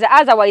abeegendeza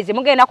otherwise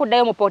mugenda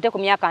kuddayo mupoote ku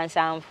myaka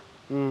 7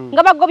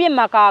 nga bagobye mu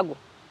makaago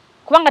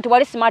kubanga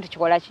tewali smart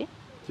kikola ki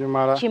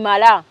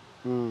kimala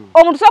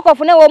omuntu sooka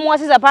ofune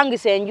w'omuwasiza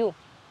pangisa enju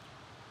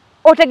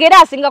otegeera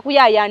asinga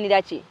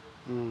kuyaayaanira ki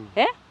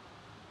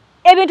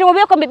ebintu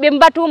mubyeko bye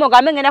mubatuuma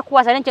ogambe ngenda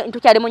kuwasa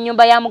tukyali mu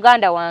nnyumba ya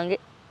muganda wange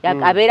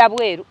abeera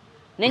bweru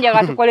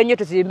nenjaga tukole nnyo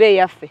tuzimbe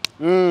eyaffe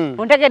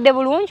ontegedde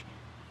bulungi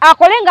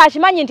akole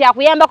ng'akimanyi nti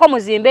akuyambako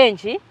muzimbe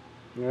enki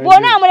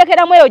bwona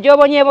amulekeramu eyo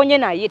gy'obonyebonye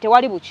naye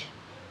tewali buki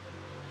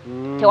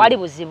tewali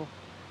buzibu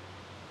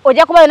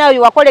ojja kuba nawe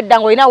wakoledda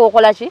ng'olina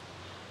w'okola ki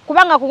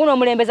kubanga kuguno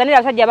omulembeza nera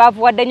abasajja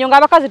baavuwadde nnyo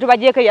ng'abakazi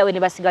tubagyeko eyawe ne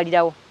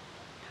basigalirawo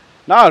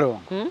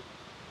Nalongo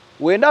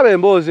wendaba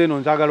emboozi eno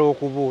njagala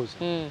okubuuza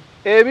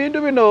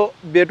ebintu bino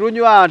bye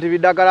tunywa nti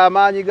biddagala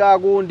amaanyi ga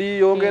gundi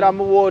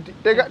yongeramu bwoti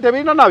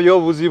tebirina nabyo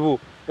obuzibu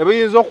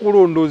ebiyinza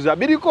okulunduza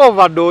biriko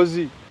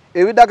overdose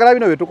ebiddagala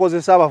bino bye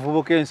tukozesa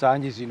abavubuka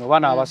ensangi zino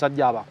bana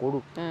abasajja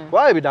abakulu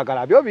kuba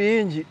ebiddagala byo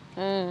bingi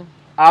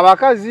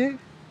abakazi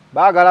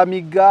baagala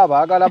migga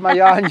baagala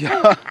mayanja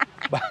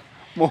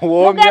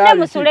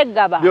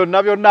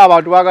byonna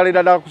abantu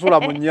baagalira ddala kusula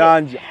mu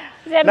nnyanja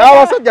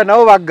n'abasajja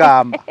nabo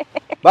bagamba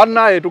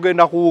bannaye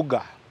tugenda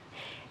kuwuga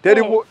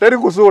teri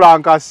kusuula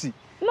nkasi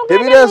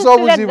tebireese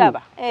obuzibu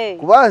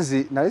kuba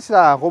nzi nali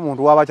siraako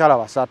omuntu w'abakyala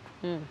 3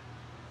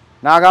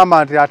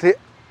 n'agamba nti ate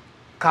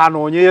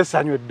kanoonye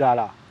essanyu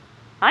eddala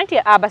anti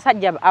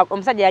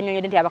omusajja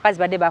yanyonyedde nti abakazi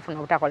badde baafuna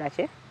obutakola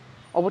ki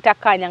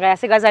obutakkaanya nga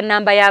yasigaza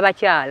nnamba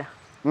y'abakyala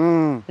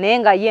naye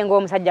nga ye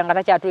ng'omusajja nga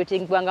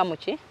takyatwetingibwa nga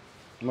muki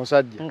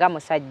nga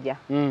musajja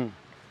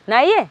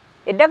naye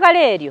eddagala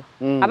eryo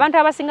abantu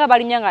abasinga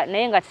balinya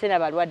naye nga tisena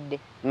balwadde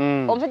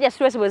omusajja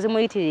stress bwe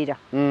zimuyitirira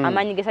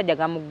amaanyi g'esajja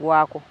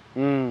gamuggwako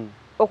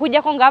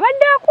okujjako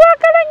ng'abadde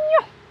akwagala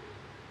nnyo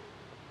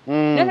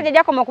naye sajja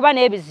jakoma okuba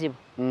n'ebizibu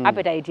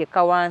appetite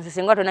ekka wansi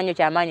singa tonna nnyo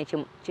kyamaanyi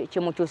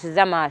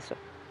kimukyusiza maaso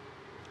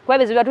kuba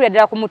ebizibu byatulira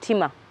ddala ku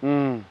mutima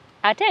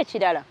ate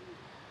ekirala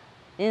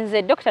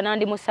nze dokita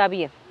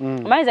nandimusabye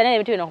omanyiza naye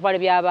ebintu bino okubala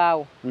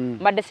byabaawo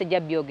mbadde sijja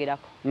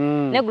byogerako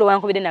naye gulo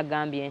wankubidde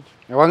nagambye nti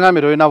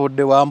wangambye tolina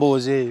budde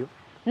wamboozi eyo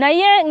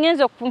naye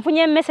ngenza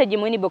nfunye message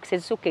mu inbox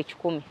ezisukka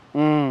 10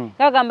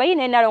 gagamba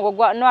yine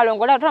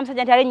Nalongo la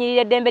musajja nti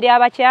alinyirira eddembe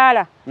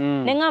ly'abakyala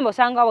ne ngamba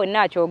osanga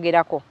wenna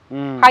akyogerako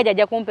Haja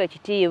ajja kumpa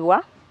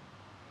ekitiibwa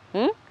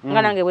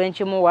nga nange bwe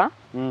nkimuwa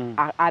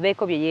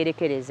abeeko bye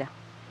yeerekereza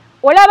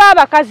olaba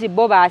abakazi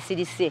bo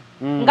baasirise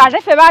ng'ate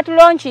ffe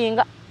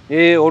baatulonkinga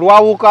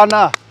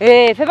olwawukana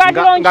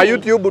nga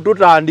YouTube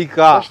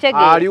tutandika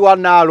aliwa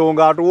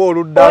Nalongo atuwa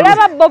oludda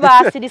olaba bo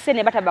baasirise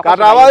ne bataba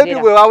kati aba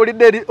YouTube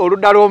bawulidde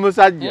oludda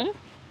lw'omusajja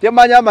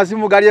temanya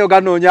amasimu galiyo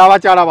ganoonya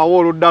abakyala bawa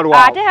oludda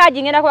lwawo ate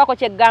Haji ngenda kubako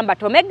kyeggamba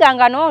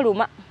tomegganga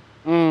n'oluma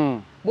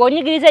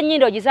bw'onyigiriza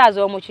ennyindo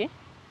ogizaaza omuki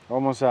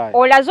omusaayi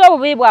olaze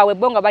obubi bwabwe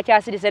bo nga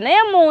bakyasirise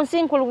naye mu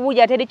nsi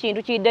nkulubuuja teri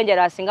kintu kidde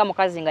njala asinga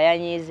mukazi nga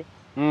yanyiize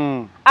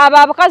abo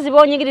abakazi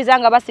b'onyigiriza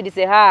nga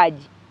basirise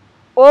Haji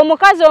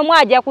omukazi omu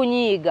ajja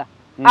kunyiiga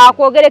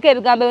akwogereko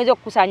ebigambo ebiyinza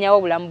okukusaanyawo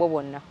obulamu bwo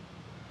bwonna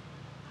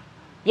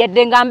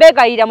yadde nga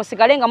mbeegayirira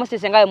musigale nga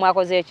musirise nga bwe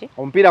mwakoze eki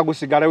omupiira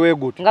gusigale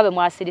weeguti nga bwe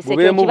mwasirise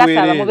ekyo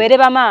kibasaba mubeere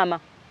bamaama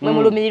mwe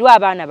mulumirirwe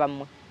abaana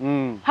bammwe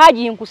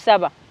Haji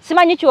nkusaba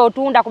simanyi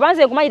kyotunda kuba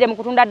nze nkumanyire mu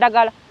kutunda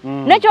ddagala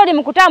nekyoli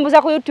mu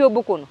kutambuza ku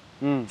YouTube kuno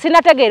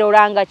sinategeera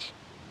olanga ki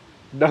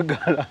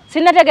ddagala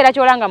sinategeera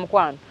kyolanga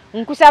mukwano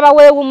nkusaba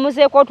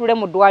weewummuzeeko tule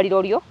mu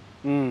ddwaliro lyo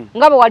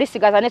nga bwe wali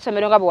sigaza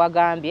n'essomero nga bwe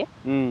wagambye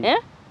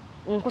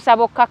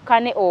nkusaba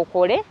okkakkane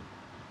okole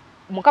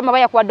Mukama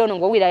baya kuwadde ono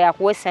ng'owulira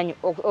yakuwa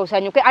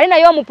osanyuke ali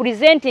naye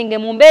omupresentinge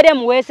mu mbeera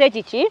emuweesa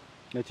ekiki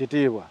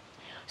ekitiibwa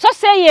so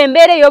seeyo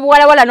embeera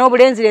ey'obuwalawala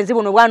n'obulenzirenzi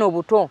buno bwana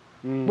obuto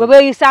bwe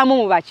beeyisaamu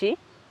mu baki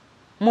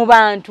mu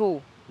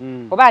bantu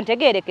oba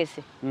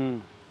ntegeerekese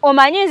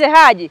omanyi nze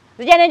Haji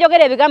nzija ne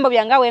njogera ebigambo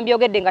byange we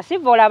mbyogedde nga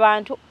sivoola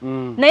abantu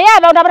naye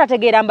abantu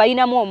abatategeera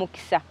mbayinamu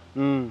omukisa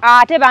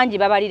ate bangi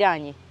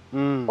babaliraanye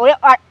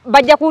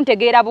bajja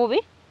kuntegeera bubi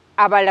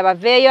abalala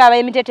baveeyo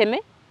ab'emiteteme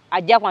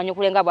ajja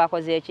kwanyukulenga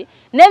bwakoze eki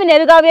n'ebino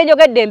ebigambo bye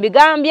njogedde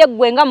mbigambye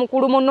ggwe nga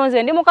mukulu munno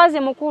nze ndi mukazi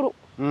mukulu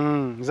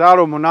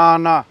nzaalo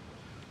 8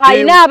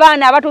 alina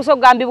abaana abatuusa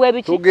okugambibwa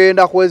ebiki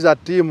tugenda kweza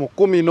ttiimu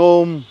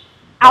 11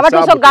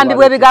 abatuusa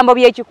okugambibwa ebigambo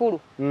by'ekikulu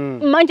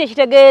mmanyi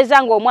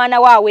kyekitegeeza ng'omwana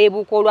we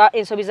aweebuuka olwa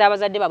ensobi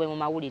z'abazadde baabwe mu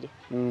mawulire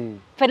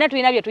ffenna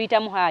tulina bye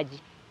tuyitamu Haji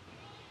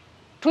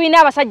tulina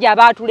abasajja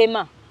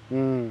abaatulema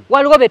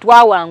waliwo be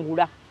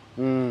twawangula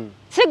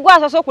si gwe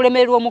asoose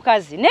okulemererwa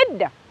omukazi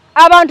nedda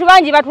abantu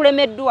bangi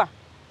batulemeddwa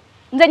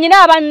nze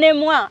nyina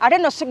abannemwa ate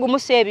no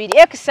sigumusa ebiri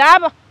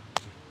ekisaaba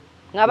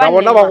nga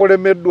bonna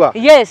bakulemeddwa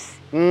yes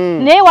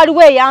naye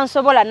waliwo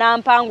eyansobola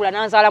nampangula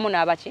nanzaalamu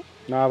n'abaki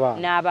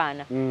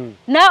n'abaana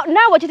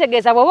naawe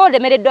kitegeeza bw'oba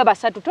olemereddwa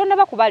basatu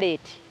tonnaba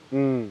kubaleeti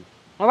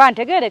oba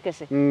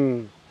ntegeerekese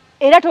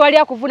era tewali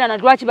akuvunaana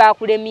lwaki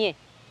bakulemye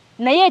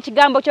naye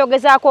ekigambo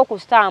kyogezaako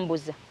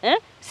okusitambuza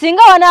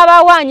singa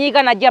wanaabaawo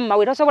anyiiga najja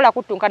mmawe tosobola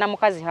kuttunkana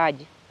mukazi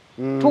Haji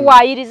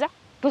tuwaayiriza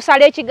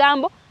tusala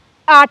ekigambo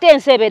ate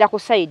ensi ebeera ku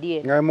sayidi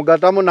eno nga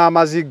mugatamu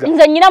n'amaziga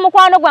nze nnyina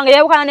mukwano gwange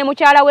yabukana ne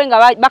mukyala we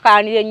nga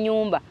bakaanira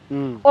ennyumba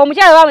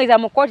omukyala bamwiza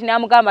mu kkooti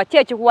n'amugamba ki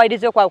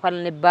ekikuwayiriza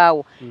okwawukana ne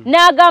bbaawo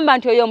n'agamba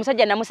nti oyo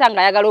omusajja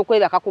namusanga ayagala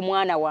okwebaka ku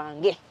mwana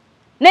wange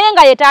naye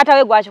nga ye taata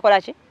we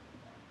gwakikola ki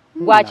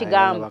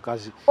gwakigamba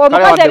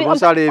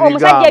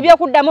omusajja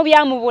ebyokuddamu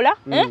byamubula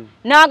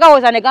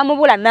n'agawoza ne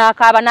gamubula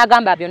n'akaaba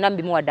n'agamba byonna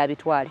bimuwadde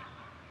abitwale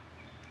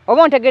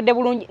oba ontegedde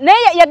bulungi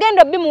naye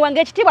yagenda bimuwa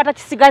ng'ekitiibwa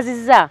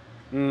takisigazizza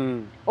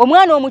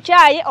omwana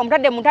omukyaye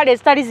omutadde mu ntale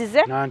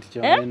ezitalizize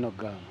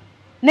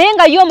naye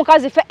nga ye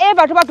omukazi ffe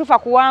eva tuba tufa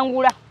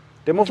kuwangula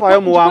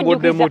temufaayo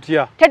muwangudde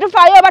mutya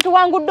tetufaayo oba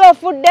tuwangudde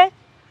ofudde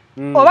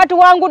oba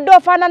tuwangudde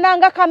ofaanana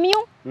nga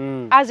kamyu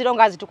aziro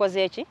nga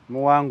azitukoze eki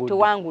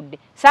tuwangudde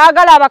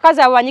saagala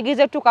abakazi abo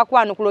banyigirize tutuuka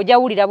kwanukula ojja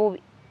wulira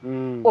bubi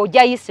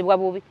ojja yisibwa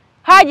bubi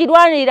Haji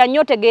lwanirira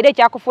nnyo otegeere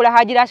ekyakufuula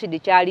Haji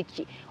Rashid kyali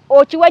ki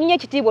okiwa nnyo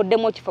ekitiibwa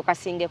oddemu okifo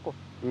kasingeko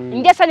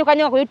nja sanyuka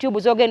nnyo ku YouTube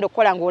z'ogenda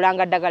okukola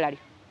ng'olanga ddagala lyo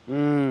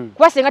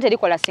kuba singa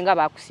terikola singa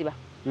baakusiba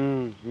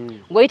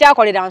ng'oyita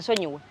akolera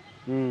nsonyiwe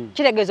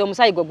kitegeeza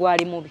omusaayi gwe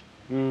gwali mubi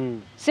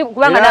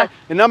kubanga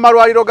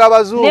n'amalwaliro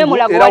g'abazungu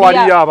era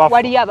waliyo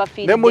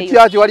abafu ne mu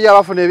kyaki waliyo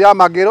abafuna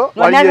ebyamagero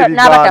waliyo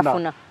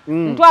n'abatafuna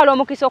ntwala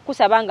omukisa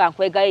okusaba nga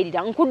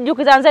nkwegayirira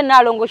nkujjukiza nze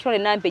Nalongo Kitone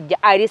Nampejja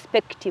I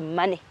respect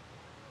money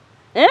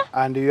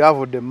and you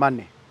have the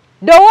money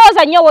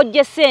ndowooza nnyo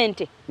wojje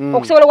ssente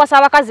okusobola okuwasa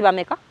abakazi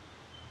bameka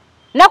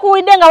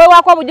nakuwulidde nga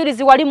weewaako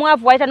obujulizi wali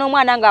mwavu wayita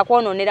n'omwana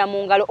ng'akwonoonera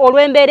mu ngalo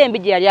olw'embeera embi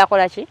gye yali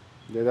akola ki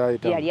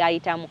yali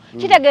ayitamu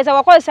kitegeeza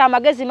wakozesa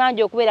amagezi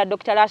mangi okubeera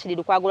Dr. Rashid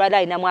Lukwago lwali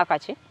alinamu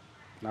akaki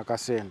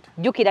nakasente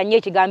jjukira nnyo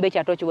ekigambo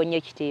ekyo ate okiwe nnyo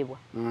ekitiibwa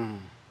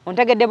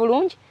ontegedde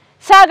bulungi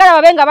saagala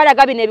babe nga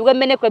balaga bino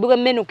ebiwemmeneko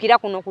ebiwemmenukira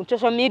kuno ku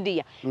social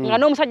media nga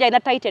n'omusajja alina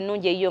tayita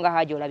ennungi eyiyo nga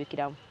Haji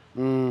olabikiramu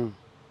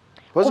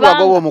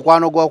Ozibagoba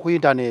omukwano gwa ku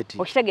internet.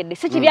 Okitegedde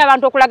si kibi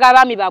abantu okulaga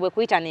abaami baabwe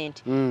ku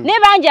internet. Ne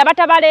bangi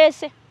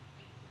abatabaleese.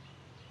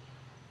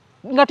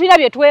 Nga tulina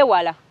bye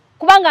twewala.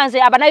 Kubanga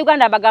nze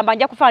Abannayuganda bagamba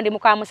nja kufa ndi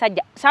muka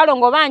musajja.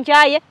 Salongo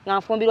bankyaye nga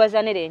nfumbirwa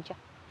zanere encha.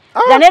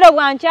 Zanero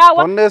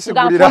bwankyawa nga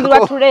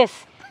nfumbirwa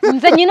tulesi.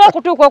 Nze nyina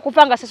okutuuka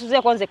okufa nga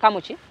sisuzeeko nze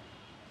kamuki.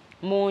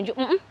 Munju.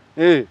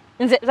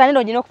 Nze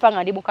zanero nyina okufa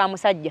nga ndi muka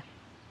musajja.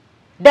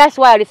 That's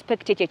why I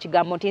respect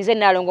ekigambo nti nze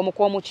Nalongo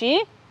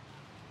mukomuki.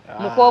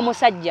 Muko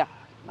musajja.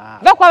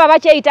 Bakwaba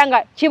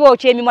bakyeyitanga kibo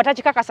kyemimwa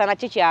takikakasana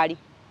kikyali.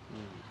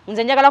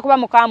 Nze njagala kuba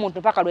muka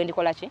muntu paka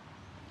lwendikola ki?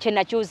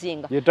 Kyenna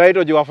choosing. Ye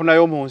title gye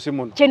wafunayo mu nsi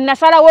muno. Kyenna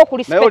salawo ku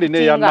respect. Nayo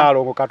line ya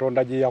Nalongo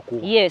Katonda gye yaku.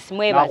 Yes,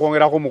 mweba.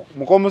 Nakwongerako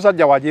muko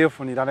musajja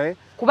wajefunira naye.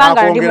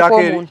 Kubanga ndi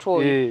muko muntu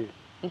oyo.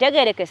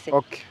 Ntegerekese.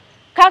 Okay.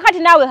 Kakati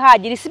nawe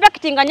Haji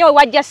respectinga nyo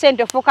wajja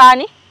sente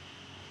fukani.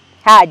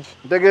 Haji.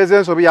 Ntegeeze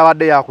ensobi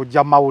yabadde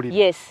yakujja mawulire.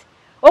 Yes.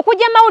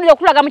 Okujja mawulire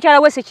okulaga mukyala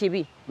we si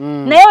kibi.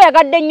 Naye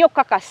oyagadde nnyo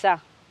kakasa.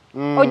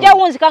 Ojja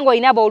wunzika ngo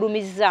inaba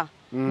olumiza.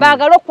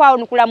 Baagala okwawo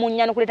nukula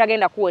munnya nukuleta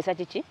genda kuwesa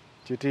kiki?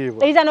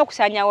 Kitiibwa. Eiza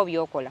n'okusanyawo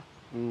byokola.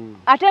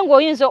 Ate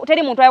ng'oyinza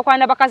teri muntu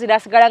ayokwana bakazi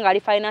dasigala nga ali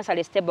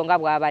financially stable nga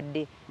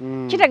bw'abadde.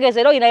 Kitegeeza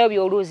era olinayo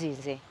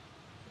by'oluuzinze.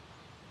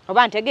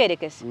 Oba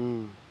ntegeerekese.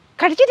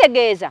 Kati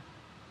kitegeeza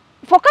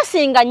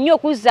fokasinga nnyo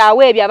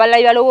okuzzaawo ebyo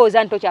abalala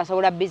balowooza nti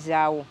okyasobola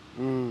bizzaawo.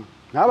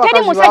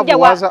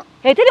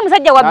 Teri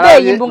musajja wa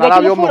bbeeyi mbunga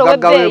ekimufuula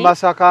w'ebbeeyi.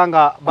 Masaka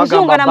nga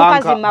bagamba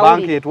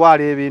banka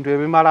etwala ebintu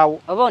ebimalawo.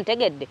 Oba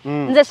ontegedde.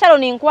 Nze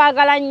Saloni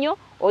nkwagala nnyo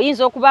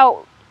oyinza okuba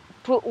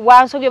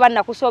wansobye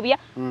banna kusobya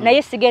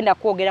naye sigenda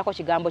kwogerako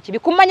kigambo kibi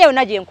kumanya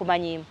yonna gye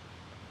nkumanyimu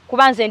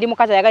kubanze ndi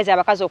mukazi ayagaliza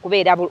abakazi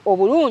okubeera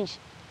obulungi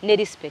ne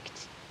respect.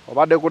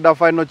 Obadde kudda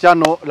final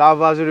channel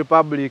Lovers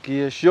Republic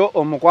yesho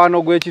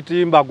omukwano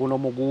gw'ekitimba guno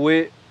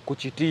muguwe ku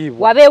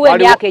kitiibwa.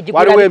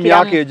 Waliwo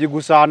emyaka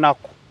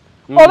egigusaanako.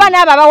 Oba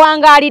n'abo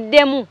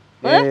abawangaliddemu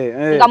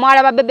nga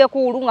mwalaba bebe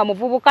kulu nga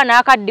muvubuka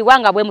n'akaddiwa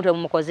nga bwe mutwe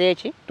mumukoze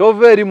eki.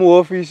 Tova eri mu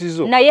office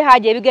zo. Naye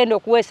haja ebigenda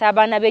okuweesa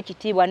abaana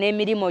b'ekitiibwa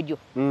n'emirimu gyo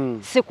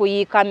si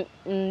kuyiika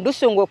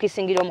ndusunga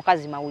okisingira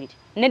omukazi mawulire.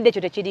 Nedde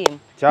ekyo tekiriimu.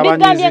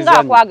 Bigambye nga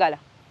akwagala.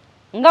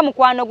 Nga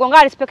mukwano gwo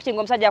nga respecting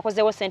omusajja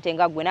akozeewo ssente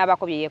nga ggwe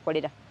n'abako bye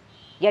yeekolera.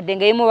 Yadde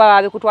ng'emu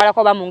baba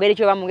bikutwalako ba mu ngeri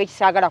kyo ba mu ngeri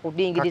kisaagala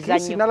kudingiriza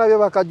nnyo. Sinalabye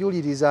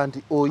bakajuliriza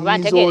nti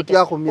oyinza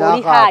otya ku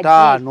myaka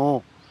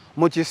 5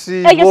 mu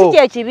kisiibo. Ekyo si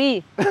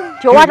kyekibi.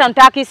 Kyowata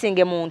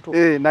ntakisinge muntu.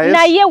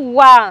 Naye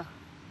wa.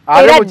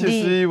 Ale mu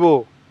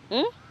kisiibo.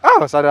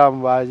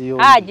 Abasalamu baaliyo.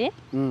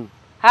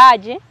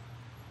 Haji.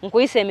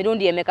 Nkuyisa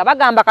emirundi emeka.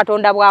 Bagamba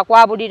Katonda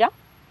bw'akwabulira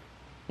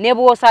ne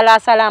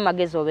bw'osalaasala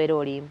amagezi obeera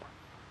olimba.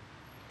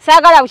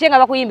 Saagala buchenga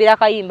bakuyimbira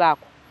kayimba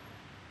ako.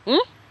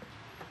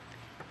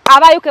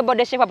 Abayuke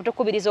bode shefa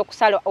tukubiriza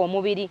okusala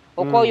omubiri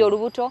okoyo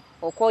olubuto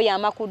okoyo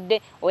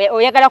amakudde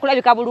oyagala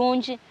kulabika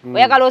bulungi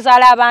oyagala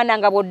ozaala abaana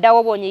nga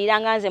boddawo bonyirira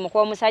nganze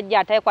muko omusajja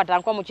atayekwata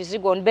nko mu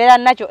kizigo mbera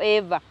nacho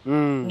eva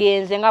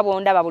genze nga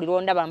bonda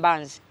babulironda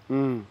bambanzi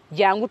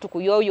jangu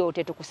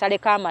tukuyoyote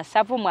tukusaleko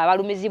amasafu mu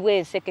abalumizibwe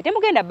enseke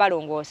temugenda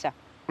balongoosa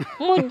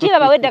mujjira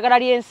baweddagala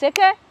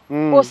lyenseke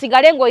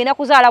osigale ng'olina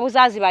kuzaala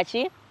buzazi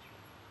baki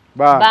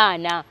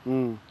baana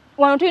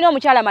wano tulina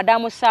omukyala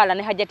Madamu Sala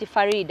ne Hajati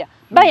Farida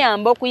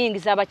bayamba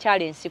okuyingiza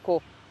abakyala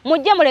ensiko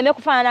mujje muleme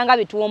kufaanana nga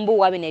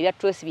bitumbuwa bino ebya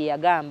Tracy bye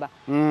yagamba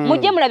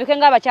mujje mulabike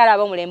nga abakyala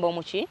ab'omulembe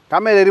omuki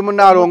kamera eri mu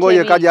Nalongo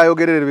ye kajja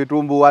ayogerera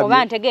bitumbuwa bye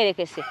oba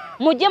ntegerekese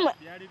mujje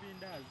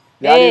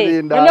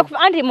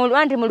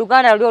anti mu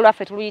Luganda lyo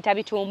lwaffe tuluyita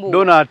bitumbuwa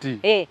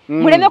donati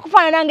muleme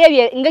kufaanana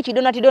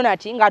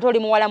ng'ekidonati ng'ate oli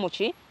muwala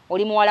muki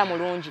oli muwala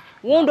mulungi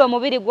wundo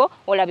omubiri gwo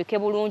olabike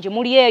bulungi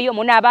muli eyo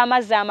munaaba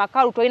amazzi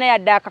amakalu tolina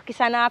yadde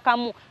akakisa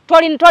n'akamu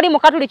toli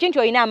mukatuli kinti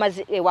olina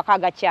amazzi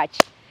wakaga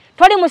kyaki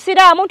toli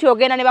musiraamu nti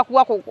ogenda ne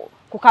bakuwa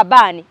ku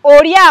kabaani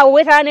oli awo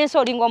weetala n'ensi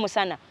olinga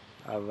omusana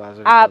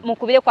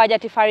mukubire kwa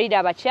Hajati Farida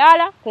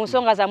abakyala ku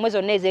nsonga zammwe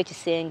zonna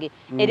ez'ekisenge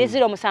eri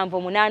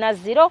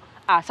 0780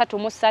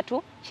 33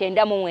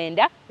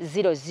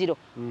 9900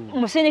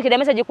 musindikire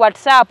message ku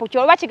WhatsApp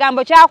kyolwa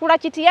kigambo kyakula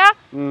kitya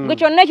gwe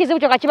kyonna ekizibu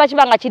kyo kakiba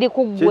nga kiri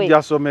ku ggwe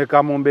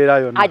kijasomeka mu mbeera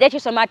yonna ajja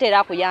kisoma ate era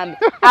akuyambe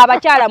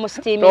abakyala mu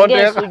steaming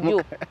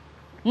ensujju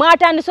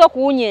mwatandise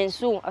okuwunya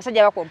ensu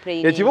abasajja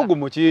bakomplayininga ekibugu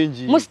mu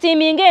kingi mu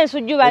steaming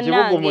ensujju bannange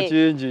ekibugu mu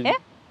kingi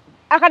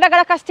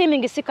akadagala ka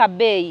steaming si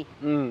kabbeeyi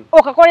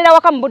okakolera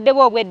waka mu budde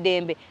bwo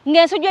obw'eddembe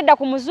ng'ensujju edda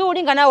ku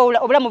muzuuli nga naawe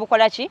obulamu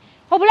bukola ki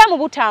obulamu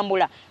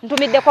butambula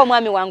ntumiddeko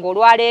omwami wange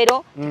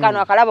olwaleero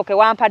kano akalabo ke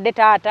wampadde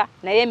taata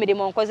naye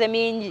emirimu nkoze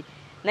mingi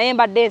naye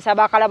mbadde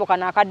nsaba akalabo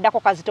kano akaddako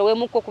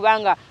kazitowemukko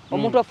kubanga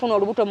omuntu ofuna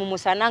olubuto mu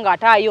musana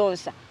ng'ate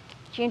ayonsa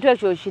kintu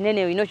ekyo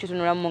kinene olina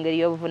okitunula mu ngeri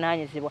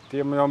y'obuvunaanyizibwa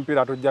tiimu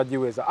y'omupiira tujja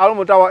giweza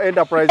Alumutawa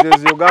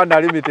Enterprises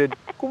Uganda Limited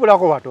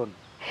kubulako batono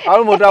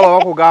Alumutawa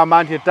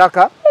bakugamba nti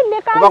ettaka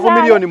kuba ku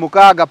milioni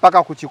 6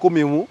 paka ku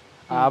 10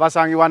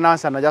 abasangibwa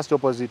Nansana just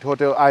opposite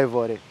Hotel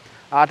Ivory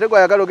ate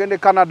gwayagala ogende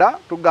Canada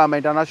tugamba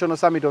International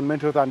Summit on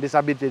Mental Health and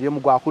Disability eri mu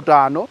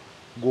gwakutaano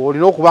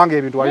gw'olina okubanga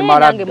ebintu wali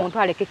maladda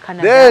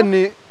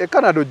then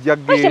Canada ojja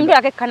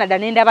genda Canada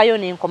nendabayo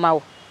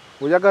nenkomawo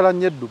oyagala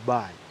nnyo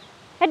Dubai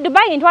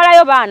Dubai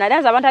ntwalayo baana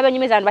danza abantu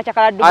abenyumiza abantu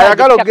bakyakala Dubai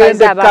ayagala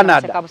ogende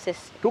Canada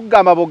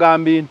tugamba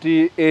bugambi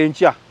nti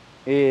enkya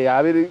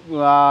abiri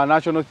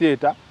National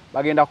Theatre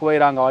bagenda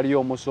kubeera nga waliyo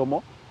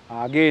omusomo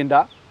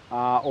agenda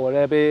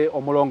olebe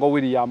omulongo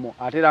William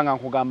atera nga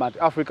nkugamba nti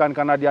African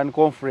Canadian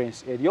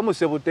Conference eriyo mu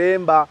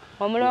September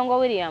omulongo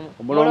William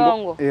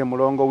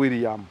mulongo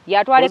William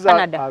yatwale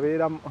Canada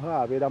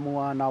abeera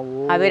mwana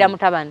wo abeera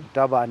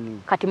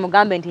mutabani kati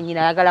mugambe nti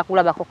nyina ayagala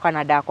kulabako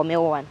Canada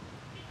akomewo wano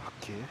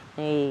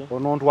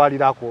ono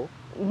ntwalirako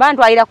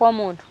bantwalirako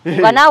omuntu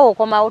nga naawe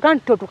okomawo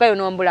totukayo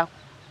nombulako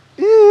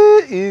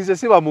nze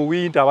siba mu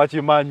winter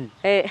bakimanyi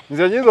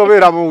nze nyinza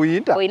obeera mu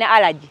winter oyina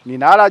allergy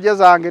nina allergy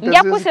zange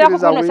njakusira ku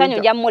kuno sanyo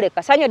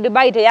njamuleka sanyo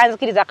Dubai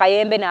teyanzikiriza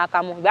kayembe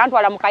n'akamu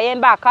bantwala mu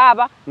kayembe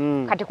akaaba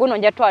kati kuno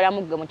njatwala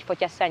mugge mu kifo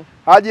kya sanyo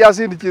Haji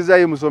yasindikiza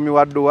ye musomi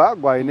wa dduwa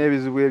gwalina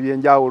ebizibu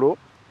ebyenjawulo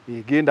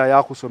egenda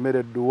yakusomera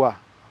edduwa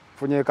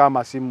funyeko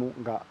amasimu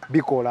nga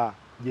bikola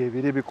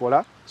gyebiri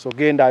bikola so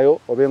gendayo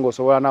obenga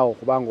osobola nawo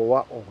okubanga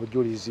owa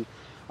obujulizi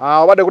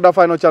obadde kuda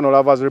final channel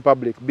Lovers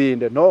Republic be in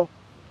the know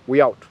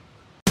we out